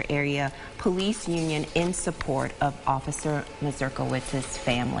Rochester Area Police Union in support of Officer Mazurkiewicz's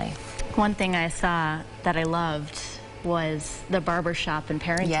family. One thing I saw that I loved was the barber shop in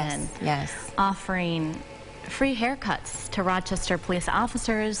Perrington offering free haircuts to Rochester police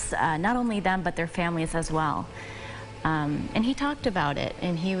officers, not only them, but their families as well. And he talked about it,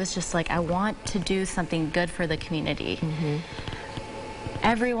 and he was just like, I want to do something good for the community.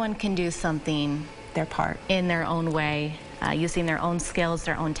 Everyone can do something, their part, in their own way, using their own skills,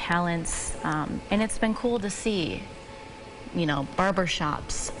 their own talents. And it's been cool to see, you know, barber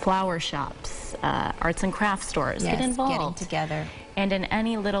shops, flower shops, arts and crafts stores get involved. Getting together. And in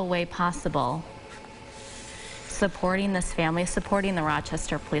any little way possible, supporting this family, supporting the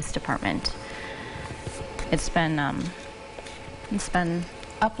Rochester Police Department. It's been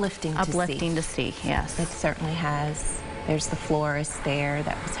uplifting to see. Uplifting to see, yes. It certainly has. There's the florist there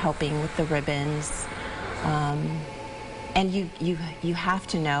that was helping with the ribbons. And you have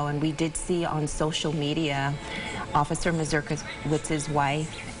to know, and we did see on social media, Officer Mazurkiewicz's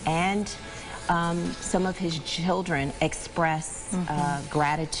wife and some of his children express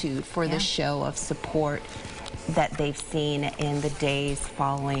gratitude for the show of support that they've seen in the days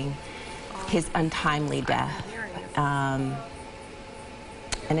following his untimely death. And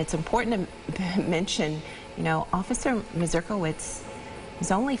it's important to mention, you know, Officer Mazurkiewicz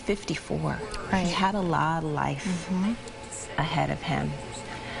was only 54. Right. He had a lot of life ahead of him.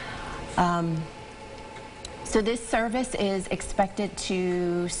 So this service is expected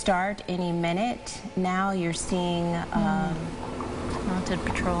to start any minute. Now you're seeing mounted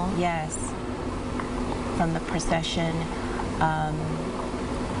patrol. Yes, from the procession.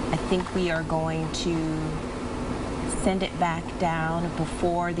 I think we are going to send it back down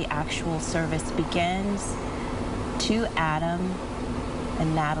before the actual service begins to Adam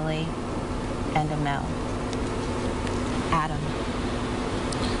and Natalie and Amel. Adam.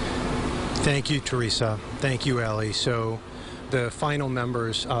 Thank you, Teresa. Thank you, Ellie. So the final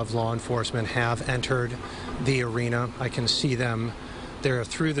members of law enforcement have entered the arena. I can see them. They're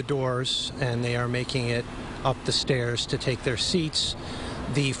through the doors, and they are making it up the stairs to take their seats.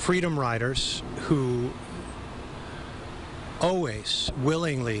 The Freedom Riders, who always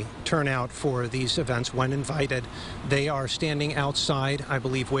willingly turn out for these events when invited, they are standing outside, I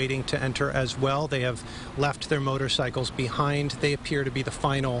believe, waiting to enter as well. They have left their motorcycles behind. They appear to be the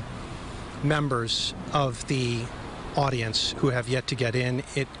final members of the audience who have yet to get in.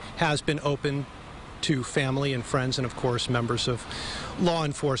 It has been open to family and friends and, of course, members of law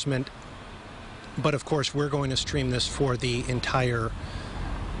enforcement. But, of course, we're going to stream this for the entire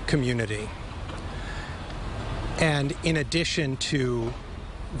community. And in addition to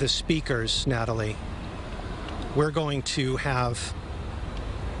the speakers, Natalie, we're going to have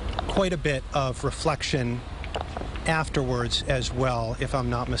quite a bit of reflection afterwards as well, if I'm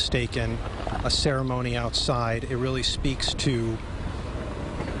not mistaken, a ceremony outside. It really speaks to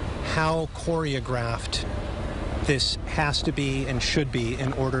how choreographed this has to be and should be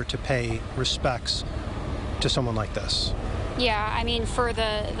in order to pay respects to someone like this. Yeah, I mean, for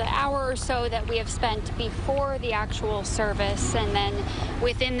the hour or so that we have spent before the actual service, and then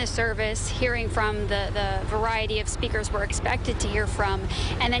within the service, hearing from the variety of speakers we're expected to hear from,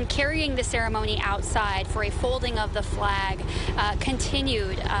 and then carrying the ceremony outside for a folding of the flag,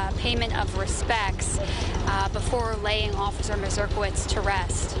 continued payment of respects before laying Officer Mazurkiewicz to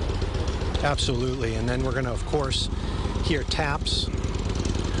rest. Absolutely. And then we're going to, of course, hear taps,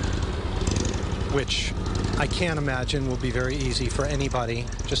 which I can't imagine will be very easy for anybody.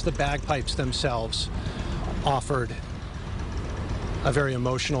 Just the bagpipes themselves offered a very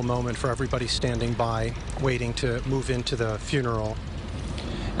emotional moment for everybody standing by, waiting to move into the funeral.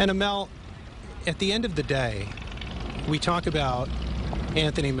 And Amel, at the end of the day, we talk about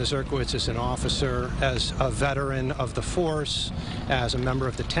Anthony Mazurkiewicz as an officer, as a veteran of the force, as a member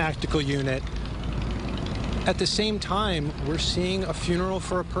of the tactical unit. At the same time, we're seeing a funeral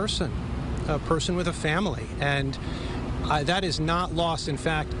for a person with a family, and that is not lost. In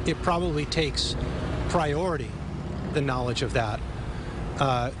fact, it probably takes priority, the knowledge of that,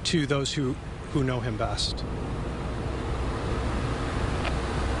 to those who know him best.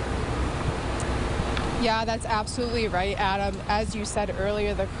 Yeah, that's absolutely right, Adam. As you said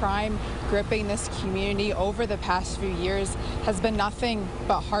earlier, the crime gripping this community over the past few years has been nothing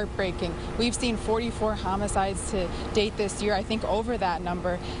but heartbreaking. We've seen 44 homicides to date this year, I think over that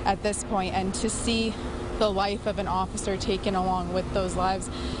number at this point, and to see the life of an officer taken along with those lives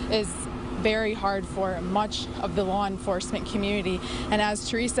is very hard for much of the law enforcement community. And as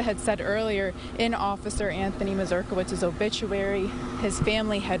Teresa had said earlier, in Officer Anthony Mazurkiewicz's obituary, his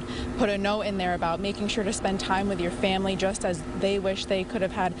family had put a note in there about making sure to spend time with your family, just as they wish they could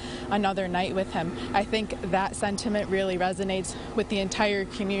have had another night with him. I think that sentiment really resonates with the entire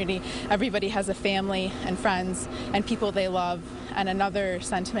community. Everybody has a family and friends and people they love, and another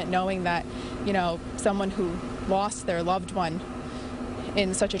sentiment knowing that, you know, someone who lost their loved one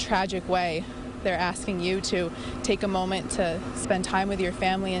in such a tragic way, they're asking you to take a moment to spend time with your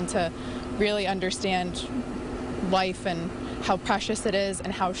family and to really understand life and how precious it is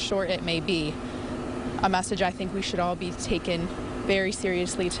and how short it may be. A message I think we should all be taken very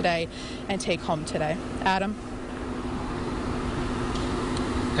seriously today and take home today. Adam?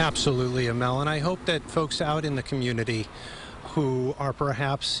 Absolutely, Amel, and I hope that folks out in the community who are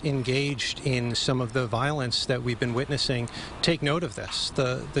perhaps engaged in some of the violence that we've been witnessing take note of this,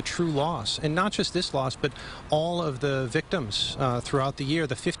 the true loss. And not just this loss, but all of the victims throughout the year.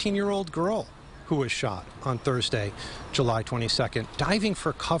 The 15-year-old girl who was shot on Thursday, July 22nd, diving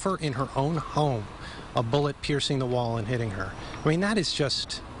for cover in her own home, a bullet piercing the wall and hitting her. I mean, that is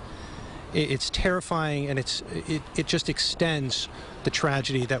just, it's terrifying, and it just extends the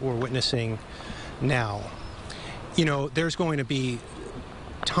tragedy that we're witnessing now. You know, there's going to be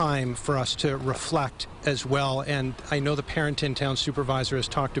time for us to reflect as well, and I know the Parenton Town Supervisor has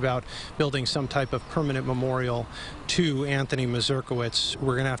talked about building some type of permanent memorial to Anthony Mazurkiewicz.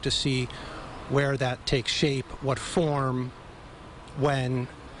 We're going to have to see where that takes shape, what form, when,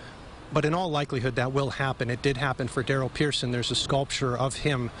 but in all likelihood that will happen. It did happen for Daryl Pearson. There's a sculpture of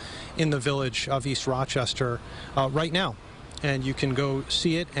him in the village of East Rochester right now, and you can go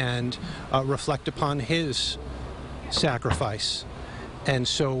see it and reflect upon his sacrifice. And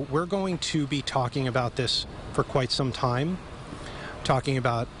so we're going to be talking about this for quite some time, talking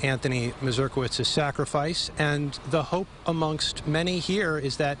about Anthony Mazurkiewicz's sacrifice, and the hope amongst many here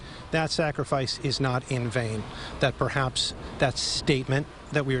is that that sacrifice is not in vain, that perhaps that statement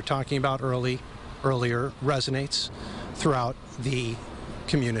that we were talking about earlier resonates throughout the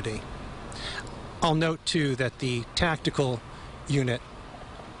community. I'll note too that the tactical unit,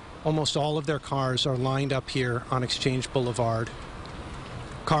 almost all of their cars are lined up here on Exchange Boulevard.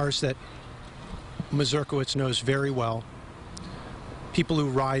 Cars that Mazurkiewicz knows very well. People who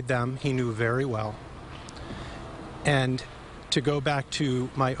ride them, he knew very well. And to go back to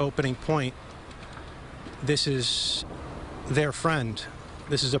my opening point, this is their friend.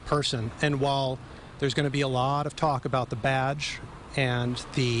 This is a person. And while there's going to be a lot of talk about the badge and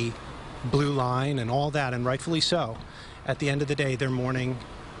the blue line and all that, and rightfully so, at the end of the day, they're mourning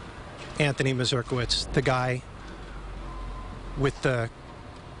Anthony Mazurkiewicz, the guy with the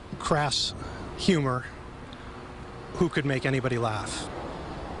crass humor who could make anybody laugh.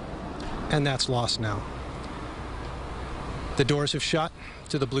 And that's lost now. The doors have shut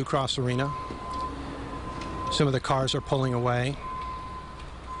to the Blue Cross Arena. Some of the cars are pulling away.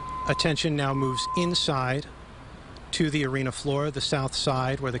 Attention now moves inside to the arena floor, the south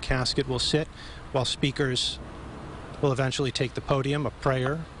side where the casket will sit, while speakers will eventually take the podium. A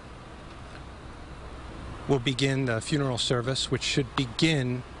prayer will begin the funeral service, which should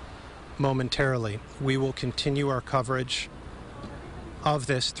begin momentarily. We will continue our coverage of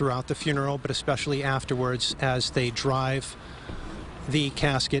this throughout the funeral, but especially afterwards as they drive the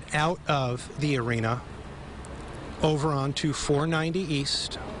casket out of the arena over onto 490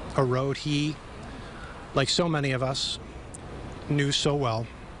 East, a road he, like so many of us, knew so well,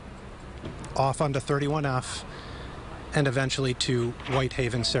 off onto 31F, and eventually to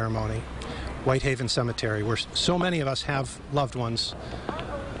Whitehaven Ceremony, Whitehaven Cemetery, where so many of us have loved ones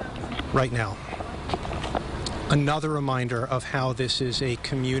right now. Another reminder of how this is a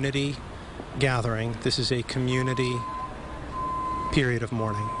community gathering. This is a community period of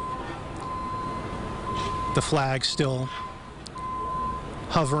mourning. The flag still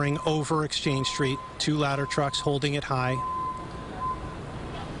hovering over Exchange Street, 2 ladder trucks holding it high.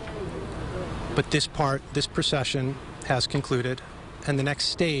 But this procession has concluded, and the next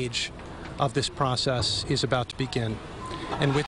stage of this process is about to begin. And with